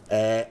happen,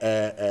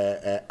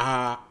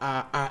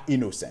 are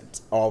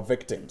innocent or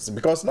victims,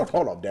 because not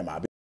all of them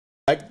are.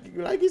 Like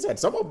like you said,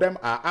 some of them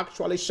are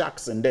actually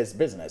sharks in this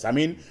business. I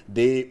mean,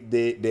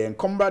 they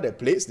encumber the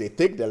place, they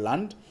take the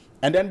land,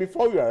 and then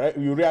before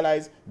you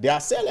realize they are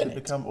selling it.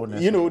 Become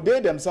owners. You know,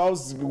 they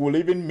themselves will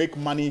even make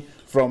money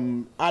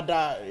from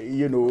other,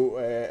 you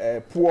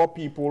know, poor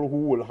people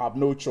who will have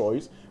no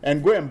choice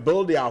and go and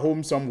build their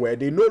home somewhere.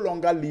 They no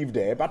longer live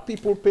there, but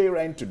people pay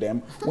rent to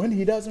them when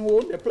he doesn't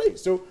own the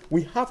place. So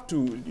we have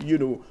to, you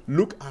know,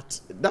 look at,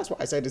 that's why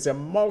I said it's a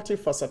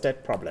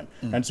multifaceted problem.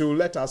 And so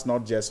let us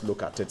not just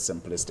look at it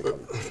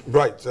simplistically.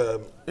 Right.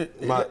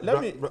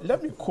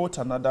 Let me quote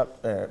another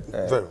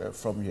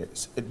from here.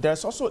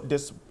 There's also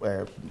this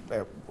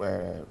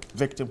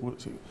victim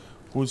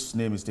whose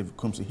name is David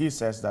Kumsi. He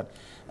says that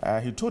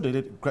he told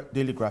the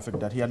Daily Graphic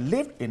that he had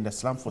lived in the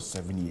slum for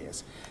 7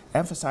 years,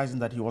 emphasizing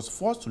that he was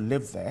forced to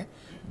live there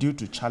due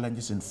to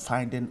challenges in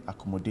finding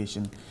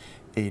accommodation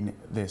in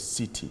the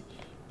city.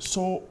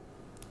 So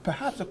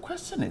perhaps the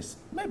question is,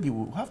 maybe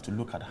we'll have to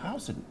look at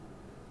housing.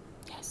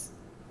 Yes.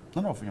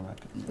 None of you,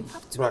 We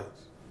have to. Right.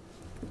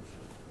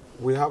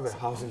 We have a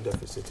housing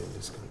deficit in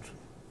this country.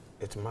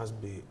 It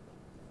must be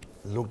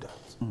looked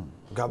at.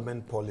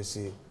 Government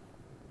policy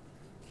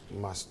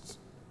must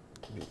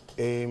be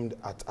aimed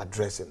at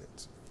addressing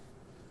it.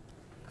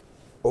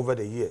 Over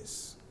the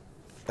years,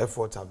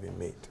 efforts have been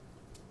made.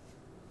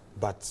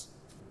 But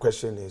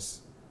question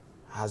is,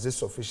 has it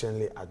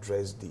sufficiently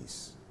addressed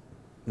these?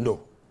 No.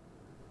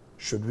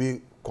 Should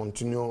we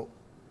continue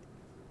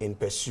in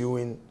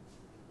pursuing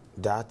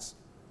that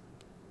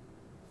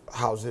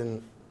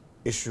housing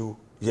issue?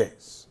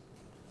 Yes.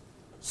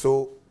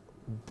 So,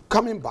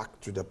 coming back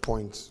to the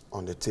point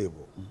on the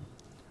table,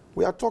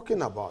 we are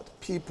talking about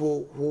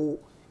people who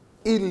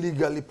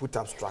illegally put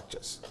up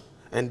structures.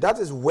 And that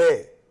is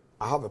where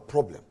I have a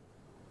problem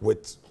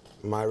with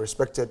my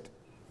respected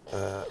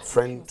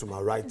friend to my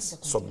right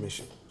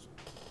submission.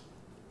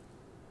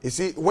 You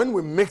see, when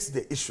we mix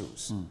the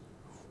issues,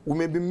 we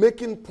may be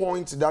making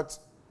points that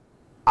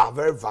are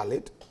very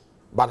valid,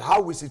 but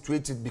how we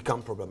situate it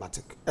become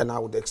problematic. And I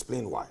would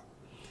explain why.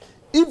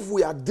 If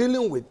we are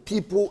dealing with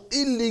people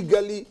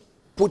illegally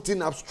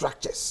putting up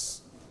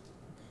structures,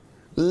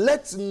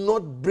 let's not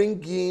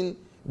bring in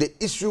the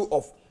issue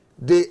of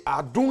they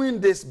are doing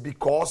this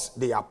because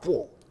they are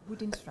poor.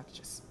 Wooden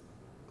structures.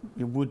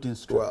 Wooden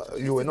structures. Well,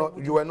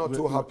 you were not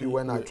too happy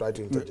when I tried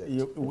to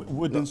interject.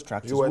 Wooden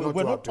structures.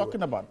 We're not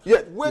talking about.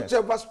 Yeah,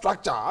 whichever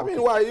structure. I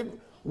mean, why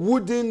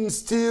wooden,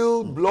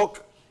 steel,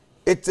 block,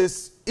 it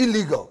is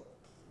illegal.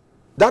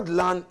 That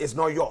land is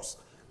not yours.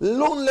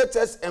 Don't let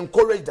us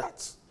encourage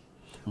that.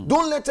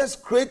 Don't let us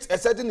create a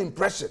certain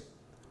impression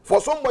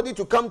for somebody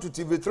to come to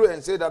TV3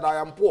 and say that I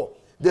am poor.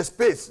 The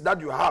space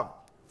that you have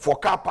for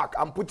car park,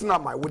 I'm putting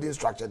up my wooden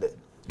structure there.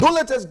 Don't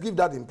let us give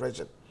that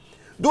impression.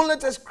 Don't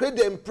let us create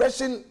the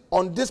impression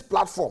on this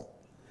platform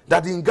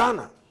that in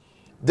Ghana,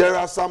 there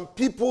are some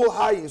people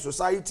high in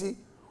society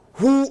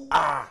who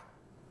are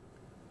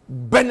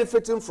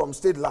benefiting from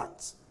state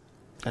lands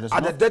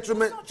at the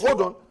detriment.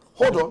 Hold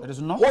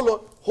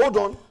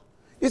on.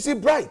 You see,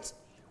 Bright,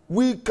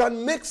 we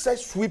can make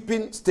such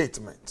sweeping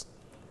statements.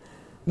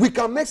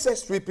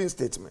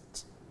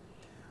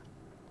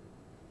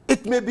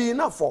 It may be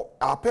enough for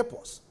our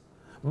purpose,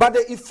 but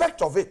the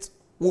effect of it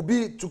will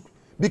be to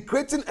be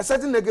creating a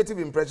certain negative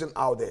impression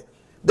out there.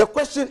 The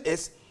question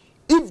is,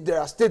 if there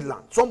are state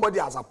land, somebody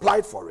has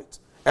applied for it,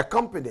 a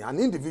company, an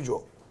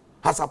individual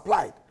has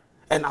applied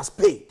and has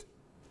paid.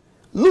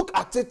 Look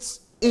at it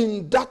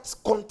in that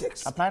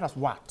context. Applied as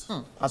what?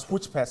 As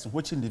which person,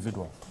 which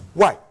individual?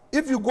 Why?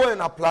 If you go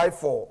and apply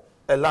for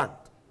a land,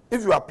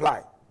 if you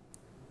apply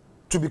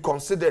to be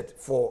considered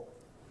for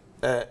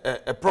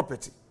a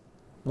property,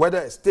 whether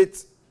a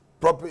state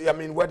property, I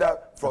mean, whether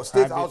for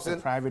state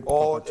housing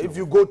or if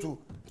you go to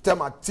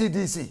term at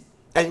TDC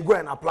and you go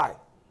and apply,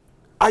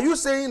 are you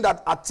saying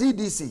that at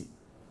TDC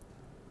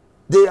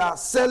they are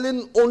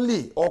selling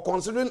only or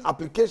considering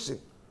application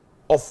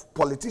of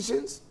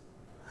politicians?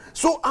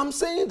 So I'm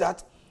saying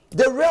that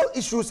the real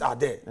issues are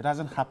there. It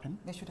doesn't happen.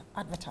 They should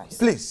advertise.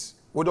 Please,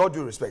 with all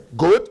due respect,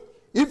 good.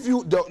 If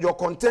your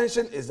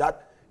contention is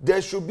that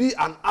there should be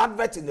an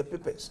advert in the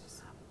papers,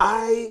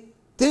 I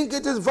think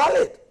it is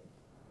valid.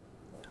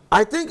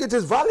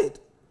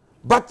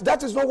 But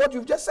that is not what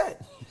you've just said.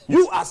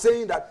 You are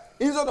saying that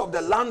instead of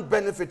the land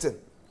benefiting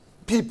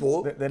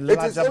people, the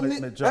it is only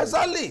majority.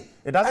 exactly.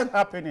 It doesn't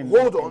happen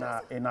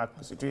in our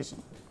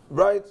situation.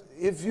 Right?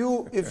 If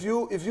you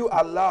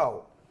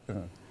allow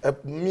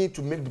me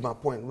to make my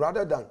point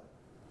rather than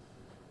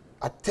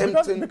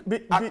attempting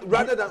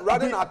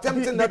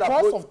attempting that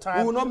approach, of time,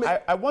 we will not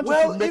make. I want you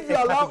to make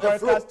a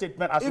categorical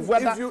statement as to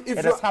whether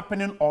it is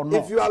happening or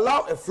not. If you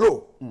allow a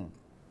flow,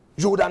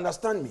 you would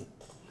understand me.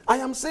 I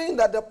am saying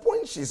that the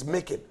point she's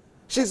making,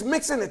 she's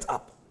mixing it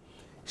up.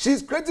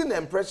 She's creating the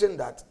impression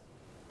that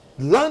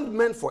land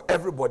meant for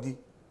everybody,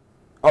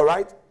 all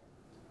right,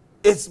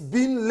 it's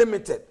being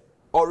limited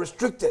or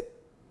restricted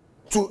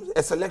to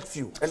a select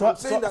few. And I'm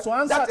saying that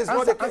that is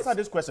not the case. Answer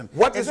this question.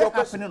 What is your it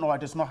happening or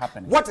it is not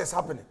happening? What is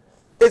happening?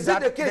 Is it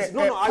That the case?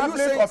 No, are you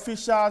saying public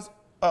officials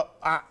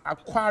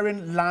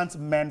acquiring lands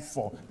meant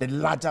for the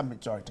larger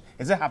majority?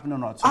 Is it happening or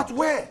not? At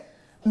where?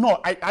 No,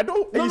 I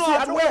don't. No, you no, see,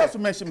 at I don't where? want to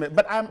mention it,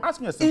 but I'm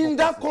asking you a simple In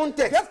that question.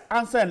 context. Just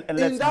answer and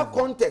let's In that move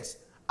on. context,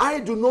 I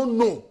do not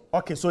know.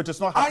 Okay, so it is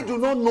not I happening.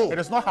 do not know. It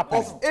is not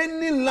happening. Of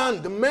any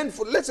land meant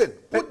for. Listen.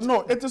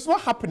 No, it is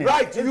not happening.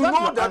 Right, Is you that know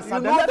your that. answer? You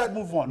Then know let's that.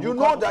 move on. You We'll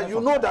know come that. to You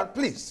that. know that.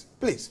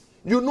 Please.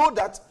 You know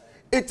that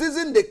it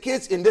isn't the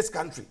case in this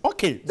country.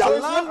 Okay, The so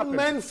it's not land happening.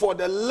 meant for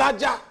the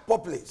larger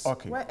populace.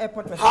 Okay. Where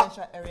airport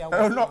residential area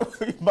was.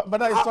 No, but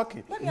that is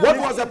okay. What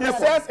was the He purpose?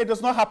 says it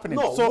is not happening.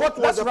 No, so what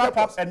was let's the wrap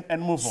purpose? up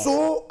and move on.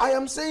 So I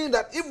am saying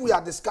that if we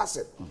are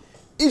discussing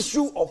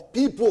issue of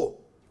people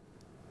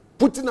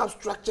putting up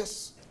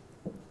structures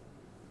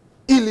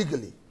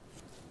illegally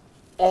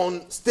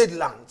on state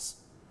lands,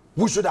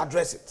 we should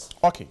address it.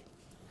 Okay.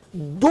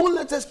 Don't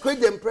let us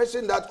create the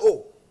impression that,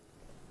 oh,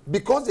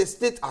 because the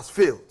state has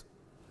failed,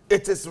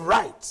 it is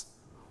right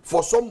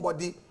for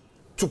somebody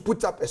to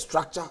put up a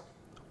structure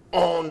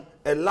on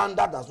a land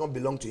that does not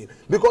belong to him.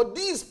 Because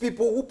these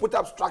people who put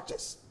up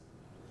structures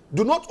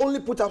do not only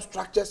put up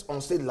structures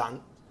on state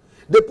land,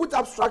 they put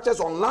up structures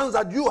on lands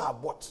that you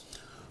have bought.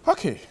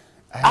 Okay.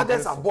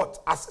 Others have bought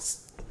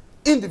as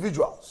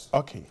individuals.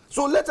 Okay.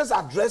 So let us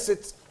address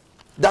it,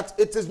 that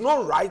it is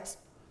not right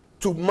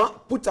to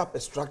put up a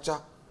structure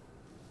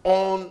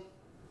on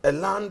a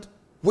land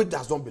which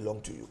does not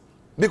belong to you.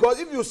 Because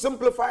if you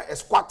simplify a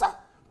squatter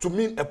to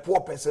mean a poor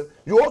person,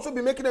 you also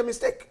be making a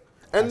mistake.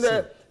 And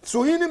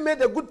Suhini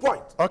made a good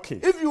point. Okay.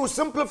 If you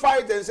simplify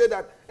it and say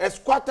that a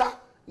squatter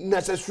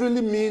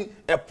necessarily mean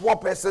a poor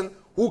person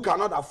who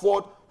cannot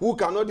afford, who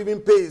cannot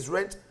even pay his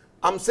rent,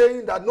 I'm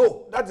saying that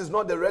no, that is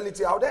not the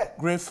reality out there.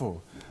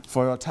 Grateful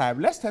for your time.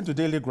 Let's turn to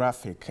Daily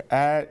Graphic.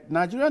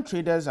 Nigerian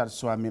traders at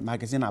Swami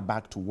magazine are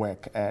back to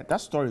work.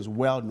 That story is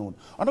well known.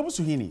 Honorable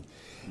Suhini,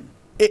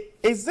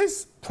 is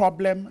this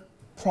problem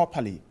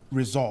properly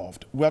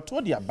resolved? We are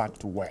told they are back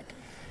to work.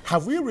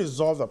 Have we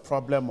resolved the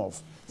problem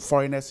of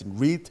foreigners in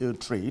retail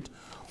trade,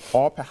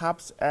 or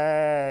perhaps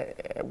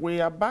we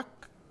are back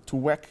to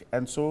work,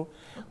 and so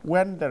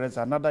when there is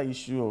another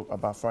issue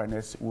about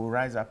foreigners, we'll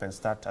rise up and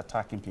start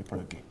attacking people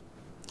again?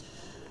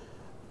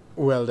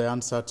 Well, the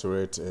answer to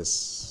it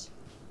is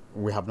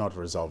we have not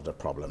resolved the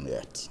problem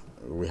yet.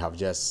 We have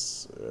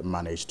just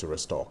managed to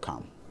restore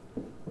calm.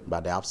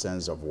 But the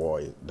absence of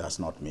war does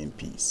not mean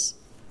peace.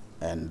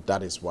 And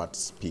that is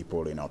what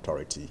people in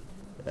authority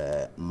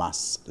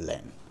must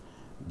learn.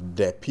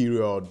 The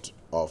period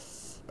of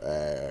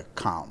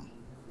calm,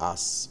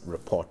 as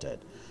reported,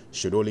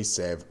 should only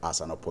serve as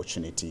an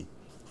opportunity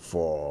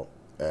for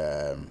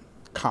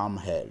calm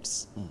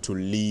heads to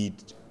lead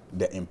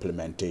the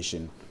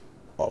implementation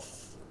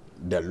of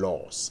the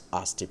laws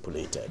as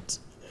stipulated,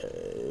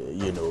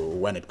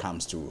 when it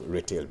comes to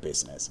retail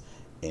business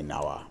in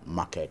our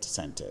market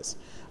centers.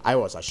 I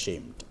was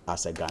ashamed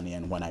as a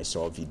Ghanaian when I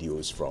saw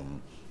videos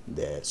from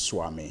the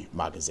Swami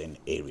magazine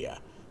area.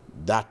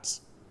 That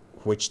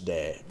which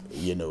the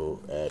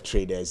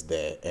traders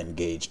there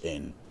engage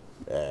in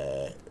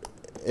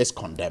is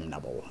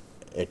condemnable.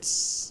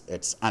 It's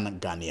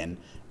un-Ghanaian,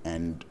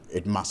 and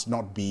it must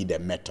not be the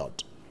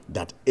method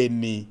that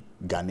any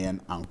Ghanaian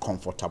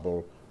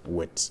uncomfortable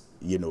with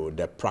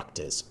the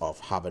practice of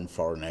having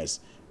foreigners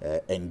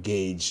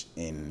engage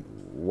in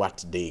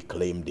what they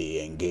claim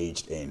they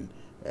engaged in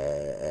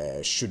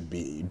should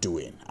be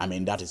doing. I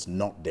mean, that is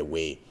not the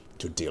way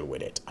to deal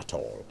with it at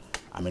all.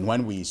 I mean,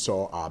 when we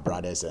saw our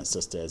brothers and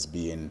sisters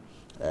being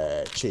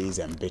chased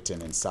and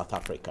beaten in South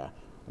Africa,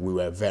 we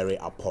were very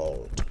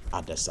appalled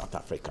at the South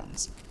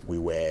Africans. We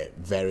were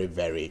very,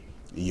 very,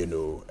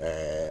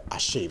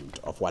 ashamed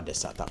of what the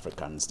South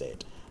Africans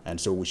did. And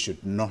so we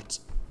should not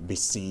be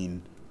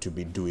seen to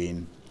be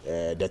doing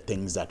the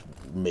things that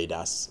made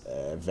us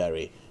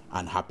very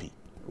unhappy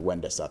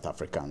when the South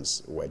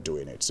Africans were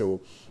doing it.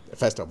 So,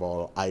 first of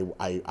all,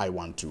 I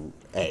want to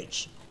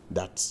urge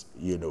that,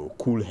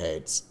 cool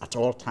heads at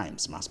all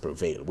times must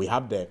prevail. We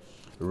have the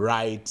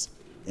right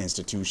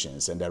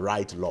institutions and the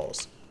right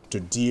laws to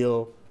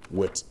deal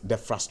with the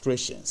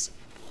frustrations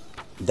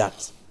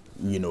that,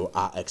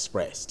 are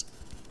expressed.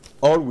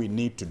 All we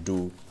need to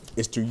do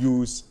is to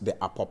use the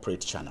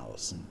appropriate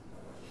channels.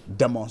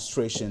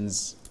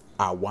 Demonstrations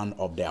are one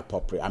of the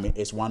appropriate,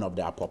 it's one of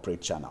the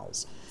appropriate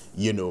channels.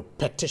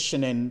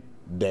 Petitioning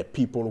the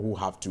people who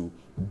have to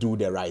do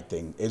the right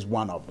thing is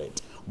one of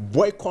it.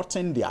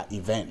 Boycotting their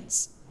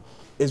events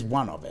is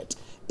one of it.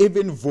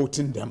 Even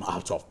voting them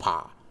out of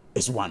power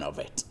is one of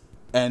it.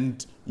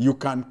 And you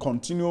can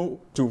continue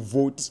to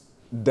vote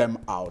them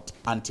out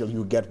until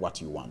you get what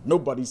you want.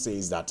 Nobody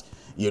says that,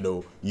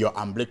 your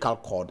umbilical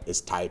cord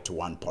is tied to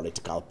one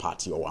political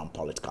party or one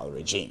political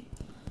regime.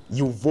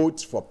 You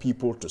vote for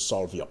people to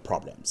solve your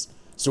problems.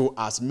 So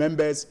as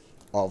members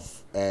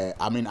of,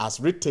 as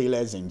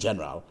retailers in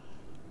general,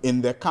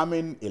 in the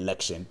coming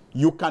election,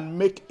 you can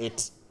make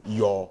it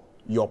your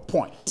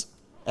point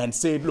and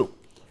say, look,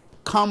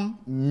 come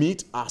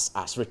meet us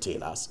as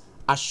retailers,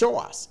 assure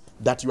us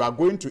that you are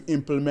going to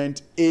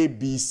implement A,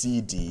 B,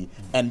 C, D,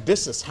 and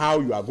this is how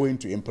you are going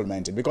to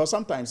implement it. Because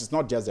sometimes it's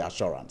not just the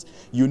assurance.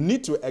 You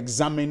need to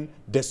examine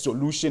the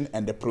solution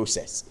and the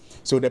process.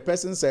 So the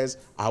person says,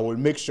 I will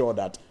make sure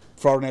that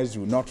foreigners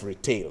do not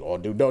retail or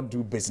do not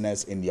do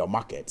business in your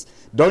markets.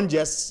 Don't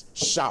just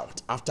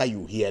shout after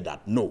you hear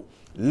that. No.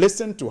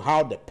 Listen to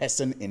how the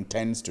person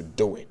intends to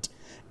do it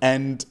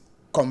and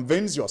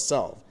convince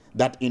yourself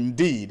that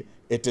indeed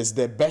it is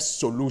the best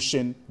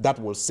solution that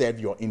will serve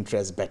your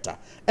interests better.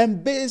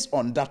 And based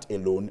on that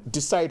alone,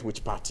 decide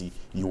which party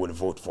you will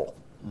vote for.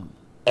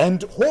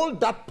 And hold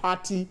that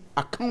party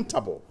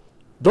accountable.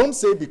 Don't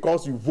say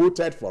because you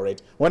voted for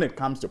it, when it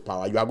comes to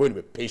power, you are going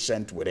to be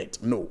patient with it.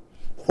 No.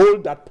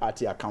 Hold that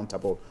party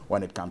accountable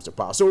when it comes to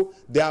power. So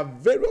there are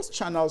various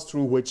channels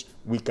through which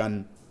we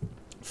can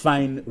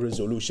find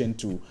resolution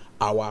to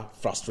our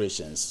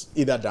frustrations,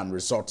 either than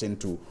resorting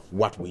to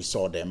what we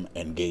saw them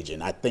engage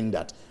in. I think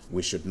that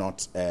we should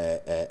not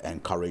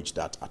encourage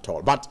that at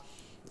all. But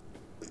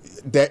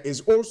there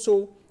is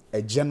also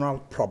a general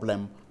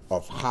problem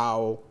of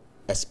how,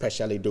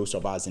 especially those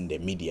of us in the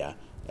media,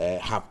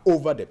 have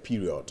over the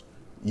period,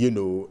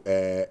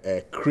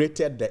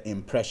 created the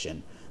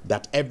impression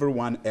that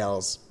everyone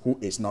else who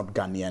is not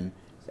Ghanaian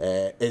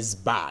is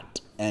bad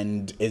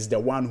and is the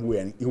one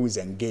who is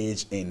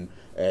engaged in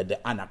the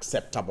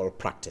unacceptable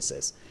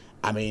practices.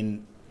 I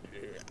mean,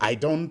 I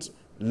don't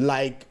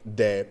like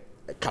the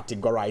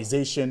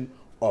categorization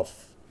of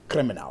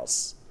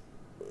criminals,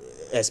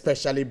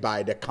 especially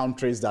by the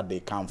countries that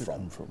they come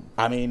from.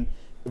 I mean,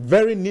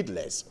 very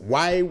needless.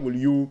 Why will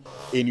you,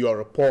 in your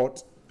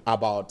report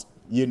about,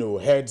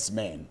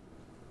 herdsmen,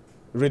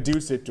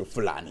 reduce it to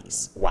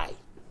Fulanis? Why?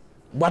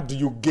 What do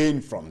you gain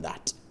from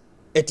that?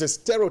 It is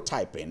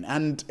stereotyping,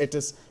 and it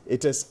is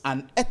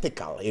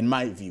unethical in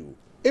my view.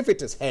 If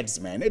it is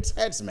herdsmen, it's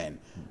herdsmen.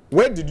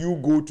 Where did you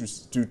go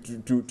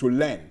to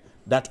learn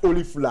that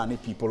only Fulani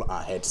people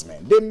are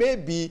herdsmen? They may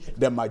be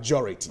the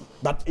majority,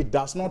 but it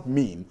does not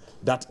mean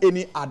that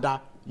any other,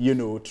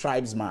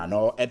 tribesman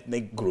or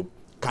ethnic group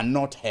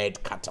cannot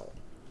herd cattle.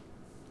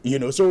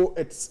 So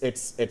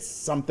it's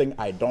something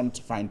I don't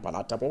find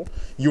palatable.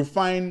 You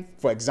find,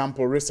 for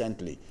example,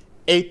 recently,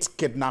 8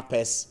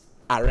 kidnappers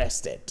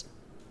arrested.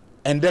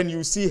 And then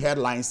you see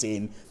headlines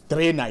saying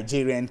 3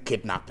 Nigerian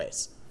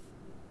kidnappers.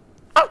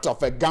 Out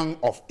of a gang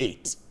of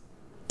 8,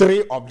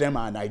 3 of them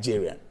are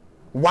Nigerian.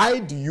 Why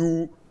do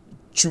you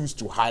choose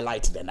to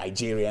highlight the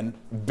Nigerian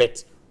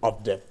bit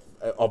of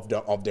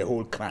the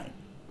whole crime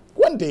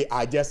when they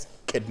are just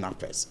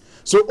kidnappers?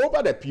 So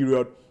over the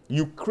period,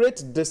 you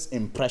create this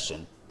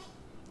impression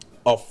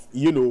of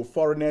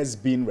foreigners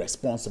being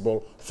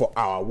responsible for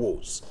our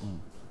woes,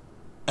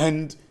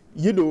 and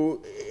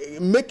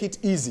make it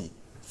easy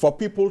for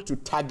people to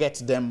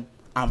target them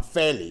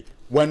unfairly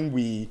when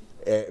we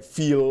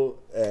feel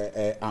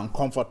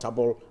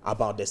uncomfortable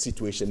about the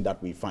situation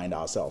that we find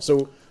ourselves.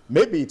 So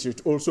maybe it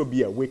should also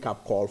be a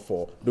wake-up call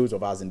for those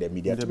of us in the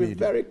media to be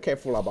very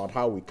careful about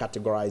how we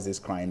categorize these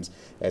crimes,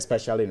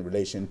 especially in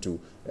relation to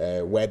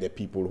where the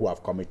people who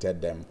have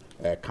committed them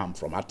come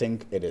from. I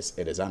think it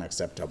is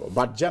unacceptable.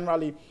 But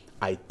generally,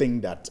 I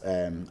think that,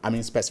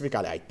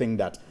 specifically, I think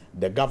that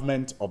the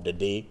government of the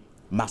day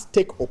must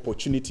take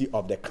opportunity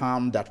of the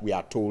calm that we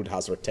are told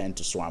has returned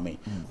to Swami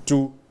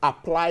to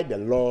apply the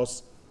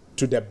laws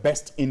to the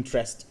best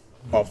interest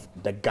of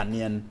the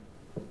Ghanaian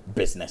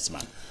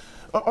businessman.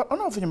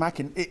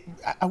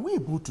 Are we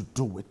able to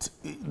do it?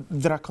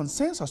 There are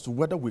concerns as to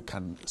whether we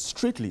can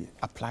strictly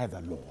apply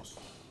the laws.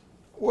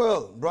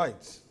 Well,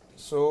 right.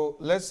 So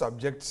let's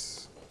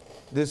subject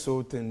this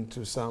whole thing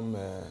to some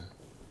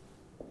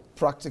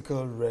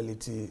practical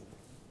reality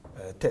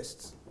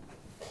tests.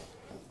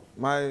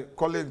 My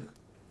colleague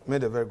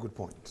made a very good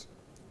point,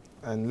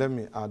 and let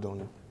me add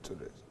on to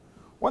this.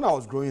 When I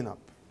was growing up,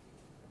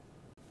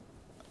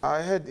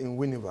 I heard in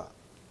Winneba,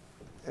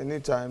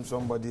 anytime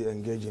somebody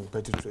engaged in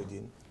petty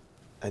trading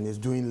and is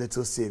doing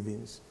little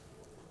savings,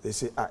 they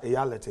say, okay.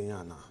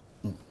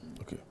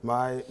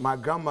 My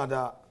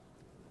grandmother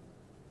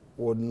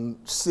would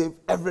save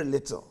every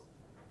little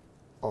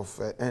of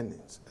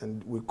earnings,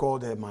 and we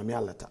called her Mami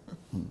Alata.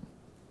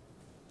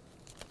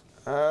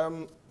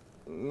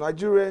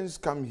 Nigerians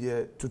come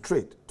here to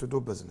trade, to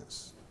do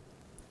business.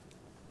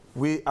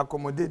 We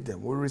accommodate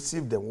them, we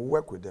receive them, we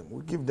work with them,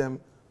 we give them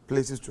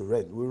places to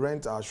rent, we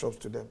rent our shops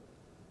to them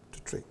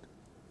to trade.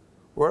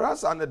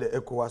 Whereas under the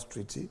ECOWAS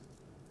Treaty,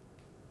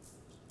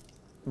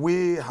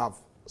 we have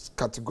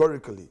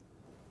categorically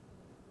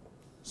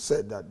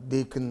said that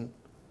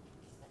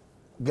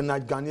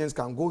Ghanaians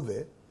can go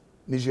there,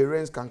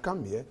 Nigerians can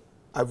come here,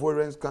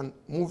 Ivorians can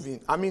move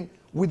in.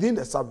 Within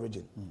the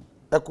sub-region,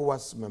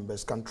 ECOWAS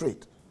members can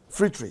trade,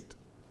 free trade.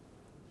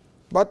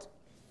 But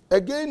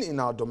again,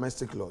 in our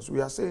domestic laws, we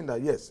are saying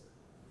that yes,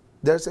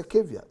 there's a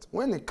caveat.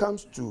 When it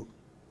comes to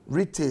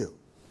retail,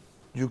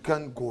 you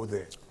can't go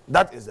there.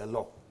 That is the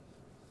law.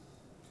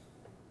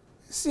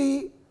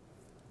 See,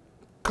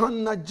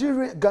 can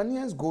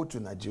Ghanaians go to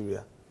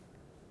Nigeria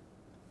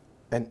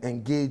and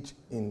engage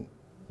in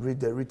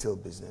the retail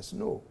business?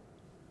 No.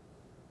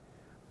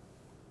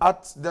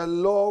 at the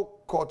law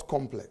court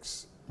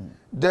complex,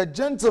 the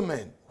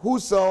gentlemen who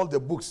sell the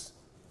books,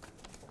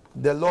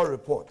 the law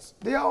reports,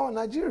 they are all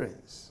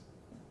Nigerians.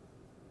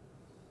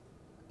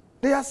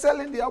 They are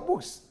selling their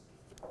books.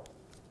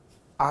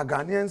 Are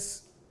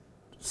Ghanaians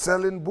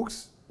selling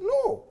books?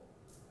 No.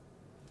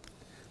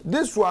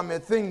 This was a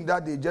thing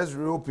that they just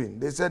reopened.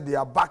 They said they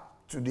are back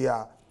to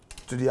their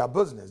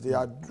business. They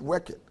are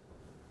working.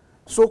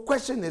 So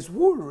question is,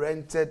 who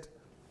rented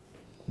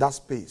that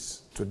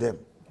space to them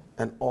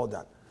and all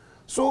that?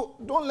 So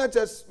don't let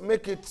us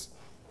make it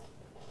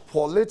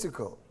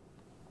political,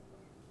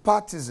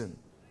 partisan,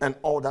 and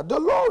all that. The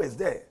law is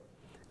there.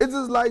 It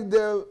is like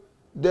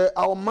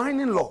our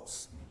mining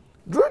laws.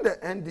 During the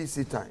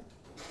NDC time,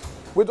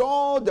 with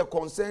all the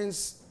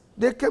concerns,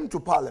 they came to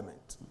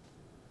Parliament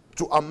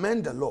to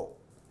amend the law,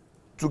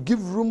 to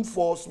give room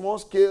for small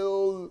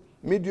scale,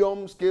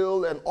 medium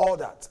scale, and all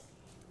that,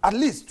 at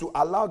least to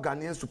allow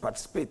Ghanaians to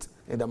participate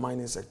in the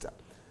mining sector.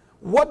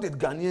 What did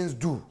Ghanaians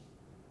do?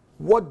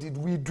 What did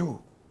we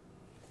do?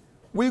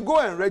 We go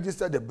and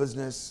register the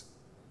business.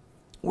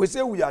 We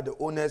say we are the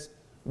owners,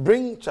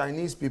 bring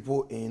Chinese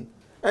people in,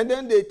 and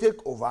then they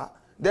take over.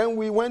 Then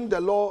when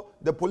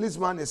the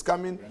policeman is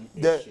coming,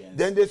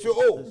 then they say,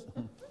 oh.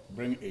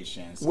 Bring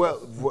Asians.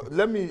 Well,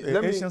 let me.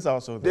 Asians are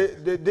also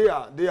there. They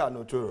are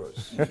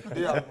notorious.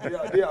 they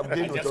have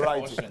gained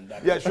notoriety.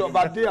 Yeah, sure,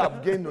 but they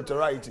have gained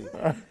notoriety.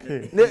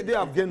 Okay. They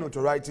have gained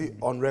notoriety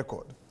on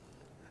record.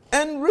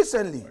 And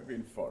recently,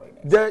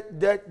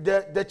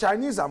 the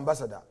Chinese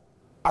ambassador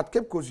at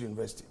Cape Coast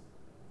University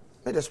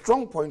made a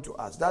strong point to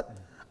us that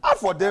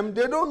for them,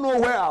 they don't know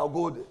where our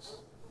gold is.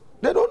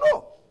 They don't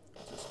know.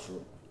 That is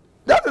true.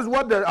 That is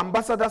what the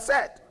ambassador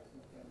said.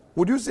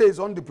 Would you say it's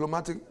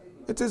undiplomatic?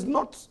 It is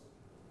not.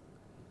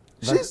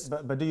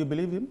 But do you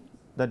believe him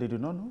that they do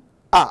not know?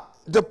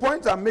 The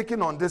point I'm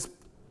making on this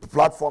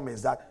platform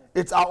is that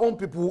it's our own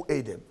people who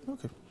aid them.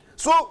 Okay.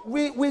 So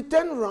we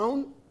turn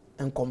around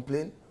and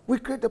complain. We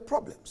create the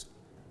problems.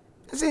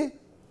 You see,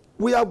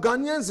 we have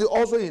Ghanaians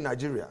also in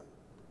Nigeria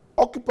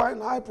occupying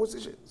high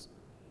positions.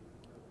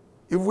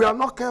 If we are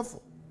not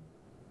careful,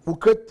 we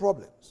create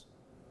problems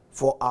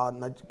for our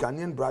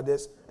Ghanaian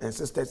brothers and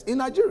sisters in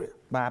Nigeria.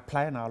 By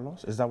applying our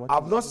laws? Is that what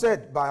I've not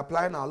said by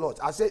applying our laws.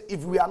 I said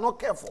if we are not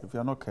careful. If we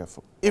are not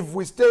careful. If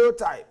we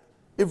stereotype,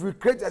 if we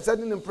create a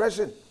certain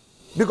impression,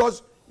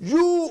 because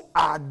you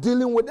are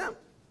dealing with them.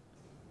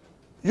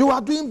 You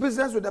are doing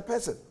business with the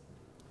person.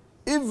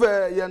 If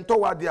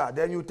Yentowa there,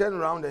 then you turn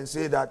around and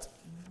say that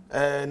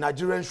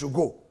Nigerians should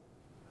go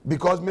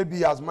because maybe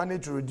he has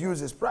managed to reduce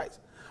his price.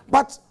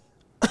 But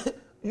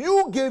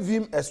you gave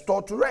him a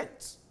store to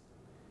rent.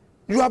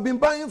 You have been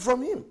buying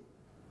from him.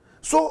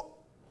 So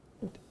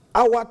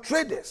our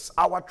traders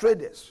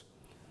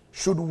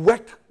should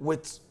work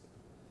with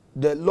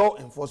the law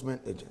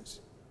enforcement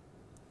agency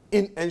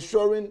in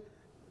ensuring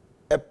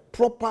a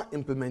proper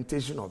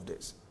implementation of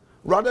this,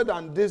 rather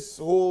than this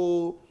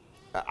whole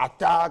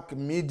attack,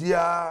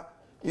 media,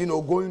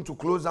 going to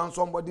close down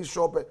somebody's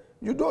shop.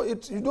 You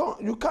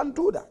can't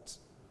do that.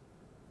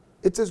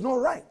 It is not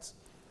right.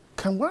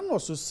 Can one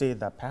also say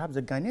that perhaps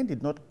the Ghanaian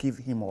did not give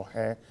him or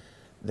her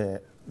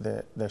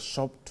the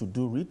shop to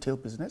do retail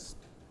business?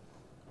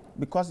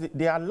 Because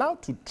they are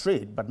allowed to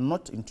trade, but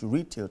not into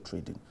retail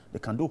trading. They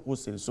can do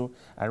wholesale. So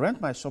I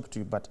rent my shop to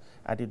you, but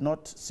I did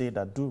not say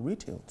that do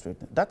retail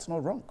trading. That's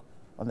not wrong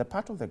on the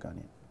part of the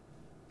Ghanaian.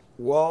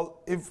 Well,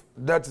 if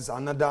that is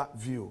another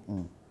view,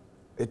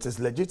 it is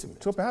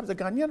legitimate. So perhaps the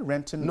Ghanaian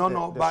renting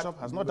the shop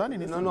has not done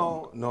anything.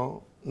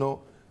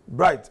 No.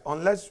 Bright,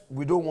 unless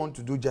we don't want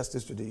to do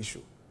justice to the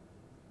issue.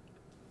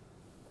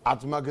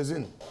 At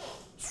magazine,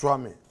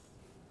 Swami,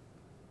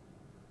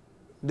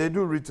 they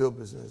do retail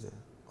business there.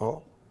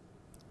 Oh?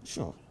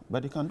 Sure,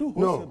 but you can do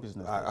wholesale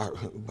business.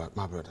 But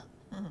my brother,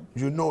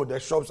 you know the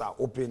shops are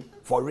open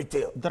for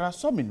retail. There are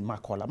some in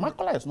Makola.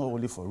 Makola is not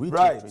only for retail.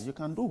 Right. You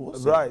can do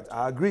wholesale. Right,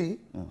 I agree.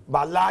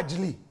 But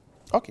largely,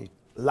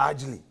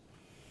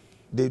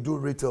 they do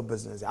retail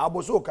business.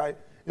 Abosokai,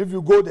 if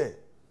you go there,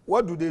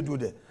 what do they do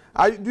there?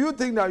 Do you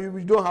think that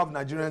we don't have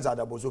Nigerians at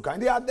Abosokai?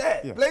 They are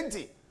there,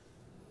 plenty.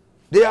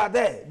 They are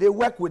there. They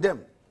work with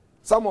them.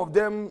 Some of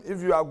them,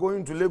 if you are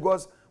going to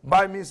Lagos,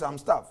 buy me some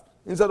stuff.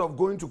 Instead of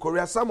going to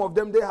Korea, some of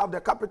them, they have the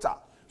capital.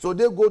 So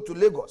they go to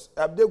Lagos,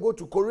 they go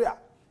to Korea,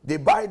 they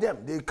buy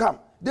them, they come.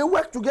 They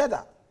work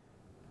together.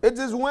 It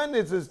is when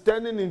it is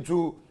turning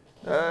into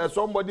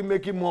somebody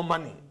making more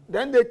money.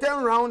 Then they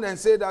turn around and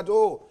say that,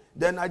 oh,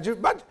 they're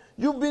Nigerian. But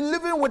you've been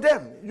living with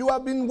them. You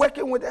have been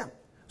working with them.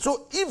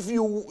 So if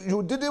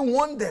you didn't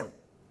want them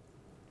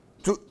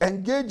to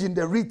engage in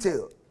the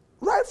retail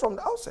right from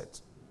the outset,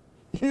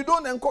 you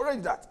don't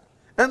encourage that.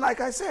 And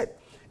like I said,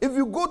 if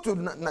you go to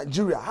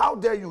Nigeria, how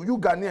dare you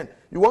Ghanaian,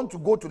 you want to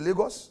go to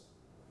Lagos?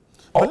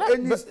 Or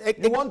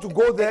you want to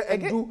go there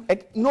and do...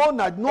 No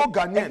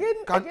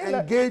Ghanaian can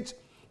engage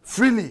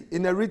freely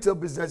in a retail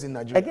business in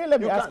Nigeria. Again, let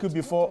me ask you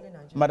before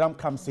Madam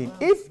comes in.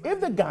 If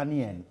the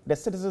Ghanaian, the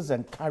citizens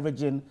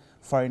encouraging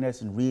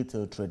foreigners in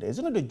retail trade,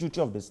 isn't it the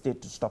duty of the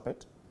state to stop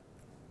it?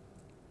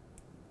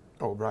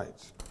 Oh,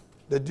 right.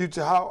 The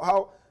duty,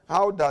 how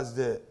how does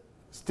the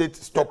state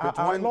stop it?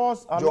 Our when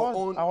laws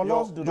your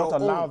do not your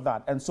allow own-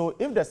 that. And so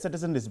if the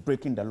citizen is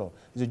breaking the law,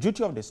 it's the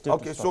duty of the state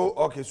Okay, to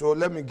stop it. so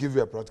let me give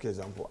you a practical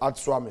example. At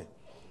Swami,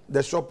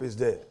 the shop is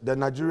there. The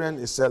Nigerian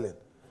is selling.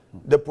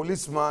 The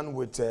policeman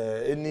with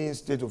any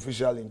state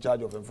official in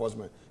charge of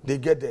enforcement, they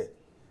get there.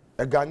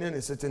 A Ghanaian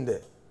is sitting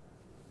there.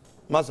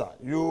 Masa,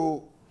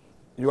 you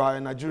are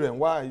a Nigerian.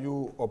 Why are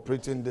you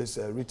operating this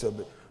retail?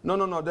 No.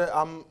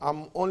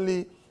 I'm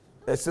only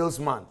a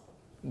salesman.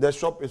 The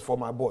shop is for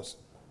my boss.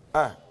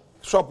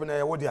 Shop in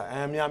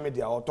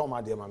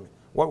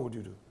what would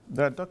you do?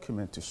 There are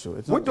documents to show.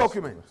 It's What not just-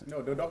 document?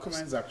 No, the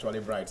documents actually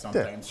bright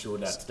sometimes show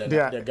that the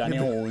Yeah.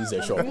 Ghanaian owns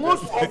a shop.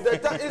 Most of the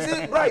time, is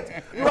it right?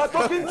 You are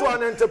talking to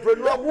an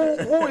entrepreneur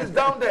who is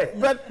down there.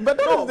 But that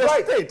No, is the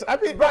right. state. I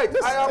mean, Right,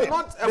 the I am state.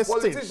 not a The state.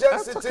 politician I'm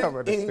talking sitting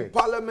about the in state.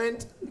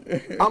 parliament.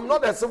 I'm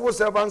not a civil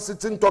servant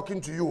sitting talking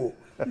to you.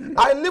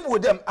 I live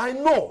with them. I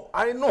know.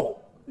 I know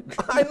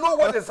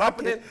what is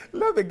happening.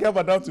 Let me get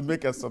Madam to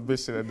make a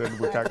submission and then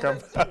we can come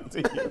back to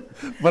you.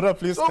 Madam,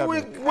 please So come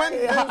when in.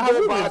 things Have go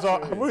we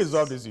bad,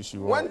 resolve this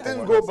issue? when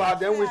things go bad,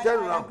 then we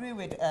turn I around. agree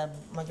with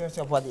majority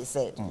of what they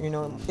said. You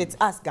know, it's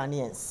us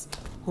Ghanaians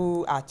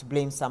who are to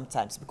blame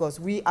sometimes because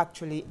we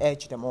actually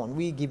urge them on.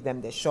 We give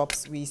them the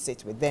shops, we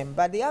sit with them.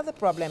 But the other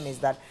problem is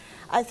that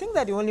I think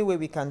that the only way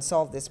we can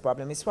solve this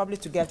problem is probably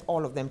to get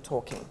all of them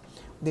talking.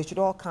 They should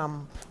all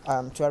come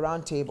to a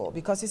round table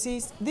because you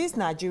see, these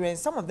Nigerians,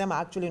 some of them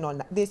are actually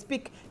not, they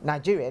speak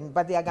Nigerian,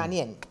 but they are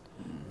Ghanaian.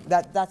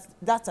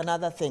 That's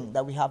another thing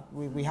that we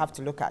have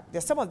to look at.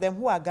 There's some of them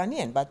who are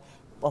Ghanaian, but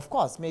of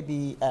course,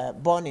 maybe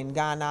born in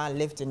Ghana,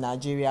 lived in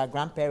Nigeria,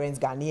 grandparents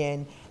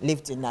Ghanaian,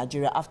 lived in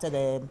Nigeria after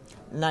the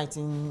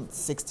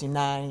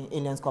 1969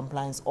 Aliens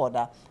Compliance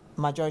Order.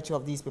 Majority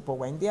of these people,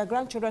 when their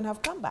grandchildren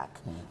have come back,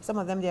 some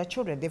of them, their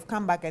children, they've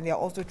come back and they're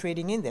also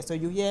trading in there. So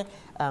you hear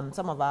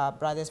some of our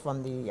brothers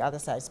from the other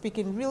side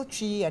speaking real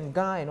Chi and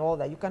Ga and all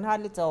that. You can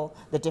hardly tell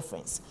the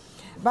difference.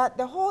 But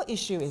the whole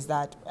issue is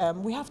that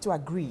we have to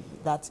agree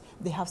that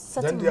they have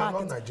certain Then they are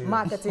not Nigerians.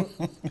 marketing.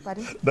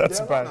 Pardon? That's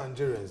They are bad. not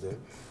Nigerians then.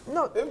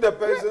 No. If the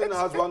person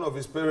has one of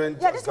his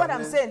parents, Yeah, that's what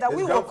I'm saying, that his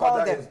we will call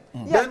grandfather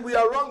them. is- Yeah. Then we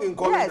are wrong in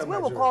calling Yes, them we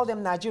will Nigerians. call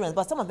them Nigerians,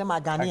 but some of them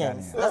are Ghanaians.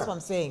 Ghanaians. That's what I'm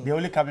saying. They're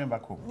only coming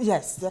back home.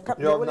 Yes, they're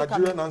Your only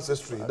Nigerian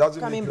ancestry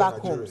doesn't coming make you back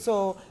Nigerian. home.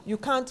 So you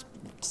can't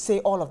say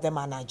all of them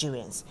are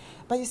Nigerians.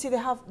 But you see,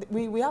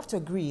 we have to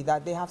agree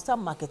that they have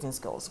some marketing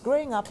skills.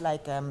 Growing up,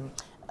 like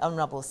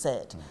Honorable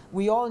said,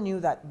 we all knew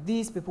that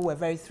these people were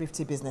very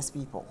thrifty business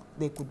people.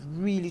 They could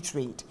really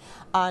trade.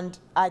 And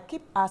I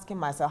keep asking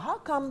myself, how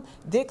come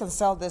they can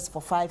sell this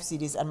for 5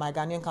 cedis and my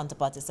Ghanaian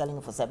counterpart is selling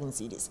it for 7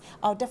 cedis?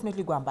 I'll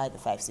definitely go and buy the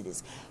 5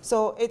 cedis.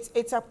 So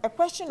it's a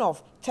question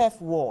of turf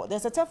war.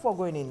 There's a turf war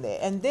going in there,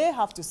 and they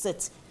have to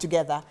sit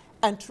together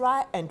and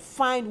try and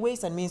find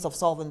ways and means of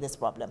solving this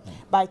problem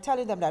by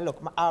telling them that,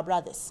 look, our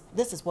brothers,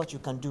 this is what you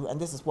can do and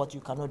this is what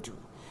you cannot do.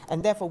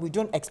 And therefore, we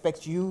don't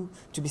expect you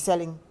to be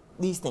selling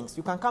these things.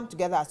 You can come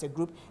together as a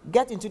group,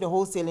 get into the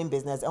wholesaling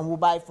business, and we'll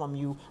buy from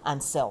you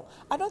and sell.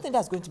 I don't think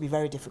that's going to be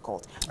very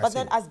difficult. But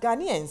then as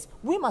Ghanaians,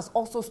 we must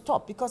also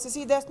stop because, you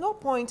see, there's no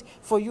point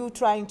for you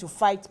trying to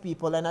fight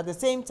people and at the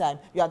same time,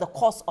 you are the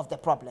cause of the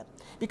problem.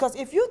 Because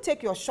if you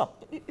take your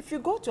shop, if you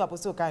go to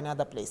Abosoka and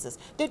other places,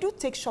 they do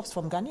take shops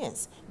from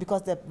Ghanaians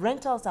because the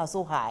rentals are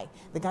so high.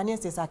 The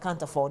Ghanaians say, I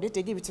can't afford it,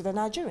 they give it to the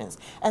Nigerians.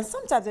 And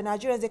sometimes the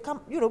Nigerians, they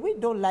come, you know, we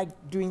don't like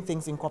doing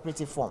things in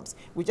cooperative forms.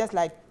 We just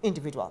like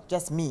individual,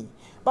 just me.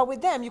 But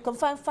with them, you can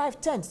find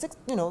 5, 10, 6,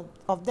 you know,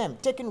 of them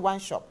taking one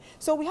shop.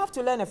 So we have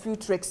to learn a few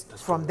tricks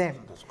from them.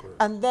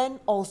 And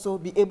then also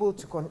be able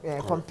to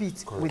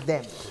compete with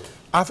them.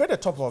 I've heard the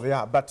top of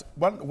it, but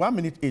 1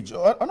 minute each.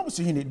 Honorable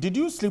Suhuyini, did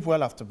you sleep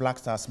well after Black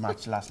Stars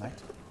match last night?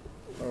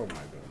 Oh my God.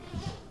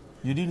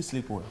 You didn't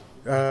sleep well.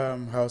 I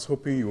was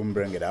hoping you wouldn't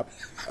bring it up.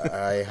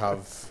 I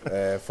have,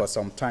 for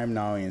some time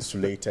now,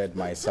 insulated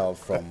myself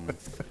from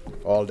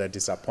all the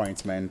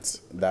disappointment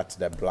that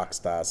the Black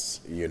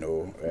Stars, you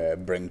know,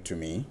 bring to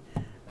me.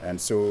 And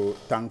so,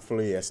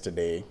 thankfully,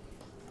 yesterday,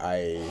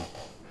 I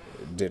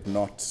did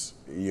not,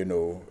 you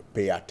know,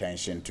 pay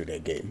attention to the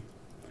game.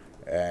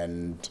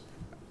 And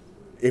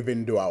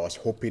even though I was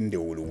hoping they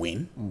would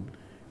win,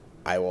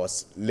 I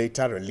was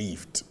later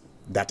relieved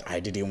that I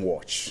didn't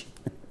watch.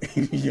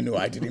 You know,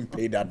 I didn't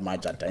pay that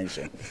much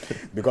attention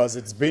because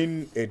it's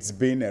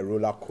been a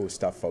roller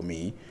coaster for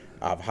me.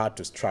 I've had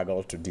to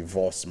struggle to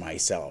divorce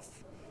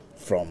myself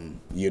from,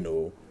 you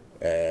know,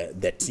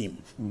 the team.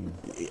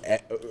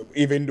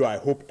 Even though I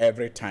hope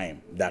every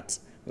time that,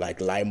 like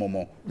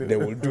Laimomo, they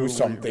will do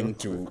something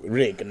to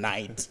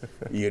reignite,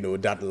 you know,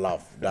 that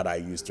love that I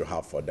used to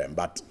have for them.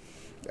 But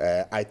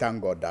I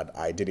thank God that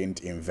I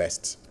didn't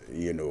invest,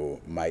 you know,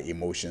 my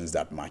emotions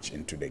that much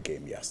into the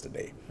game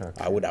yesterday.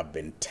 Okay. I would have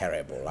been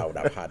terrible. I would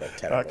have had a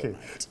terrible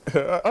night.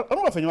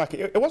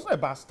 It wasn't a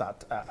bad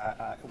start,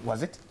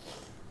 was it?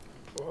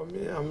 For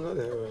me, I'm not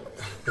a...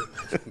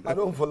 I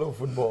don't follow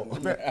football.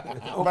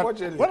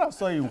 Unfortunately. When I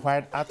saw you in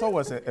white, I thought it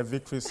was a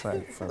victory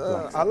sign for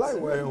Black I like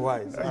wearing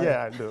white.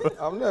 Yeah, I know.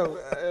 I've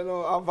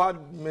never, I've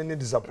had many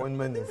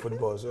disappointments in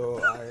football. So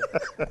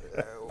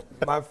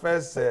my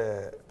first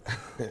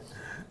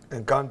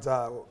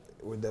encounter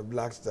with the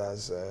Black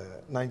Stars,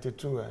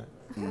 92, I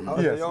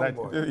was a young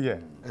boy. Yeah.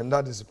 And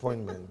that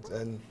disappointment.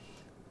 And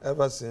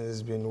ever since,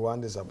 it's been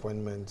one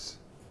disappointment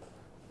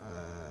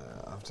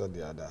after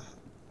the other.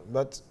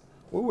 But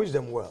we wish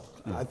them well.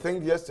 I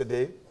think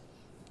yesterday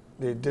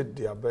they did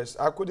their best.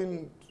 I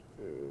couldn't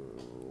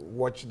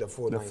watch the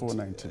 490. The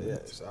 490.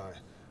 Yes,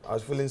 I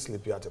was feeling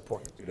sleepy at a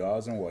point. I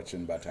wasn't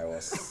watching, but I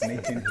was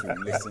sneaking to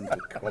listen to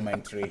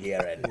commentary here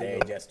and there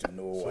just to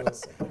know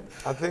what's.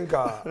 I think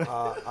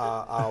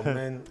our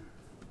men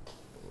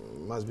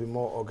must be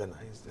more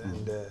organized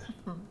and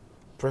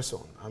press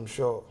on. I'm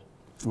sure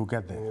we'll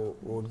get there.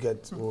 We'll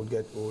get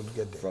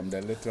there. From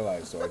the little I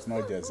saw, it's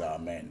not just our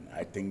men.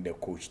 I think the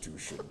coach too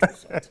should do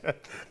something.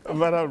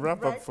 But I'll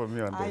wrap up for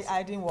me on this.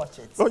 I didn't watch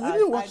it. Oh, you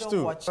didn't watch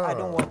too? I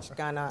don't watch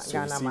Ghana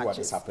So you see matches. what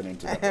is happening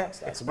to the Black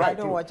Stars. I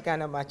don't watch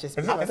Ghana matches. Is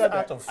because- it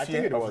out of I fear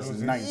think it of was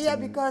losing? 19. Yeah,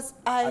 because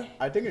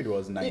I think it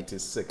was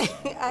 96.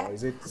 Or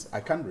is it?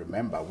 I can't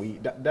remember.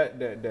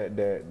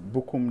 The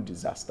Bukum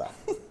disaster.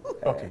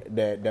 Okay.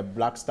 The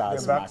Black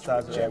Stars The Black match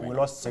Stars, with we Germany.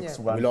 lost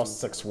 6-1. We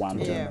lost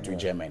 6-1 Yeah. to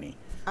Germany.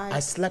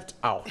 I slept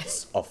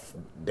out of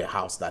the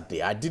house that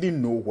day. I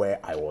didn't know where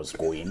I was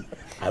going.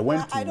 I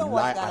went I to don't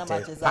lie watch Ghana at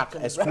matches,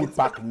 a school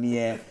park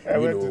near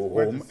went to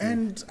home, see.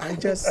 and I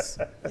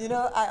just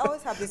I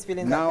always have this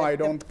feeling now that I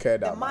don't care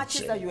the that much.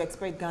 matches that you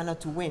expect Ghana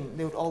to win,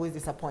 they would always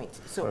disappoint.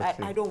 So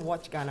Okay. I don't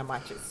watch Ghana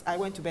matches. I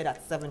went to bed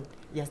at 7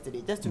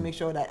 yesterday just to make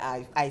sure that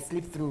I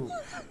sleep through.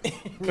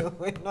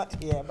 We're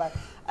not here, but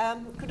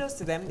kudos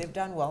to them. They've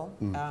done well.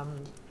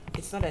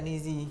 It's not an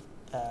easy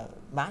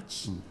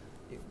match,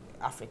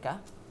 Africa,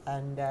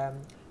 and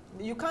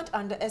you can't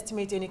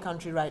underestimate any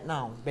country right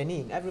now.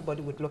 Benin,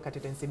 everybody would look at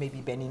it and say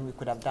maybe Benin we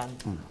could have done,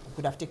 we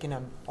could have taken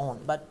them on,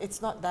 but it's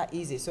not that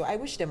easy. So I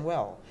wish them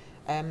well.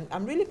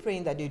 I'm really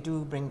praying that they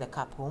do bring the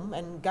cup home.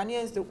 And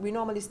Ghanaians, we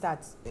normally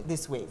start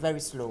this way, very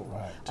slow,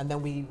 and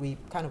then we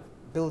kind of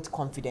build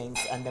confidence,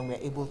 and then we're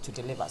able to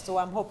deliver. So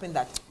I'm hoping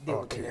that they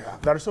will deliver.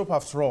 That is hope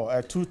after all.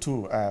 2-2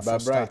 for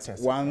But Bright,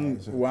 starters.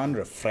 one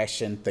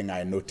refreshing thing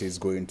I noticed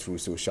going through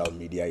social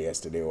media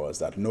yesterday was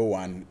that no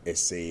one is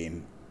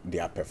saying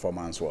their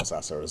performance was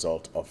as a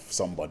result of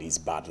somebody's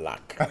bad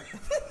luck.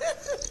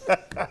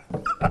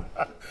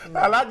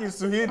 Alhaji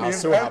Suhini, I'm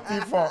so happy.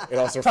 MP It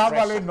was for refreshing.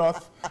 Tamale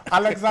North.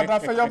 Alexander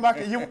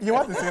Feyomak, you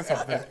want to say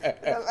something?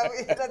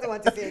 He doesn't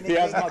want to say anything. He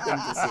has nothing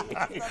to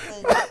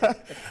say.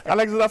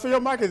 Alexander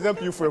Feyomak is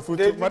MP for a foot.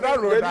 They But that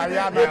road,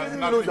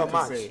 didn't lose a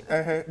match.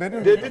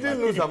 They didn't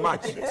lose a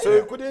match, so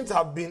it couldn't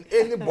have been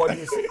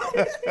anybody's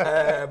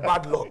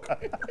bad luck.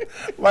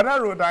 But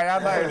that road,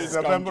 Diana is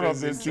a member of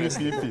the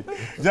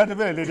CPP.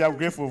 Gentlemen and ladies, I'm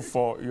grateful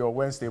for your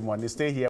Wednesday morning. Stay here.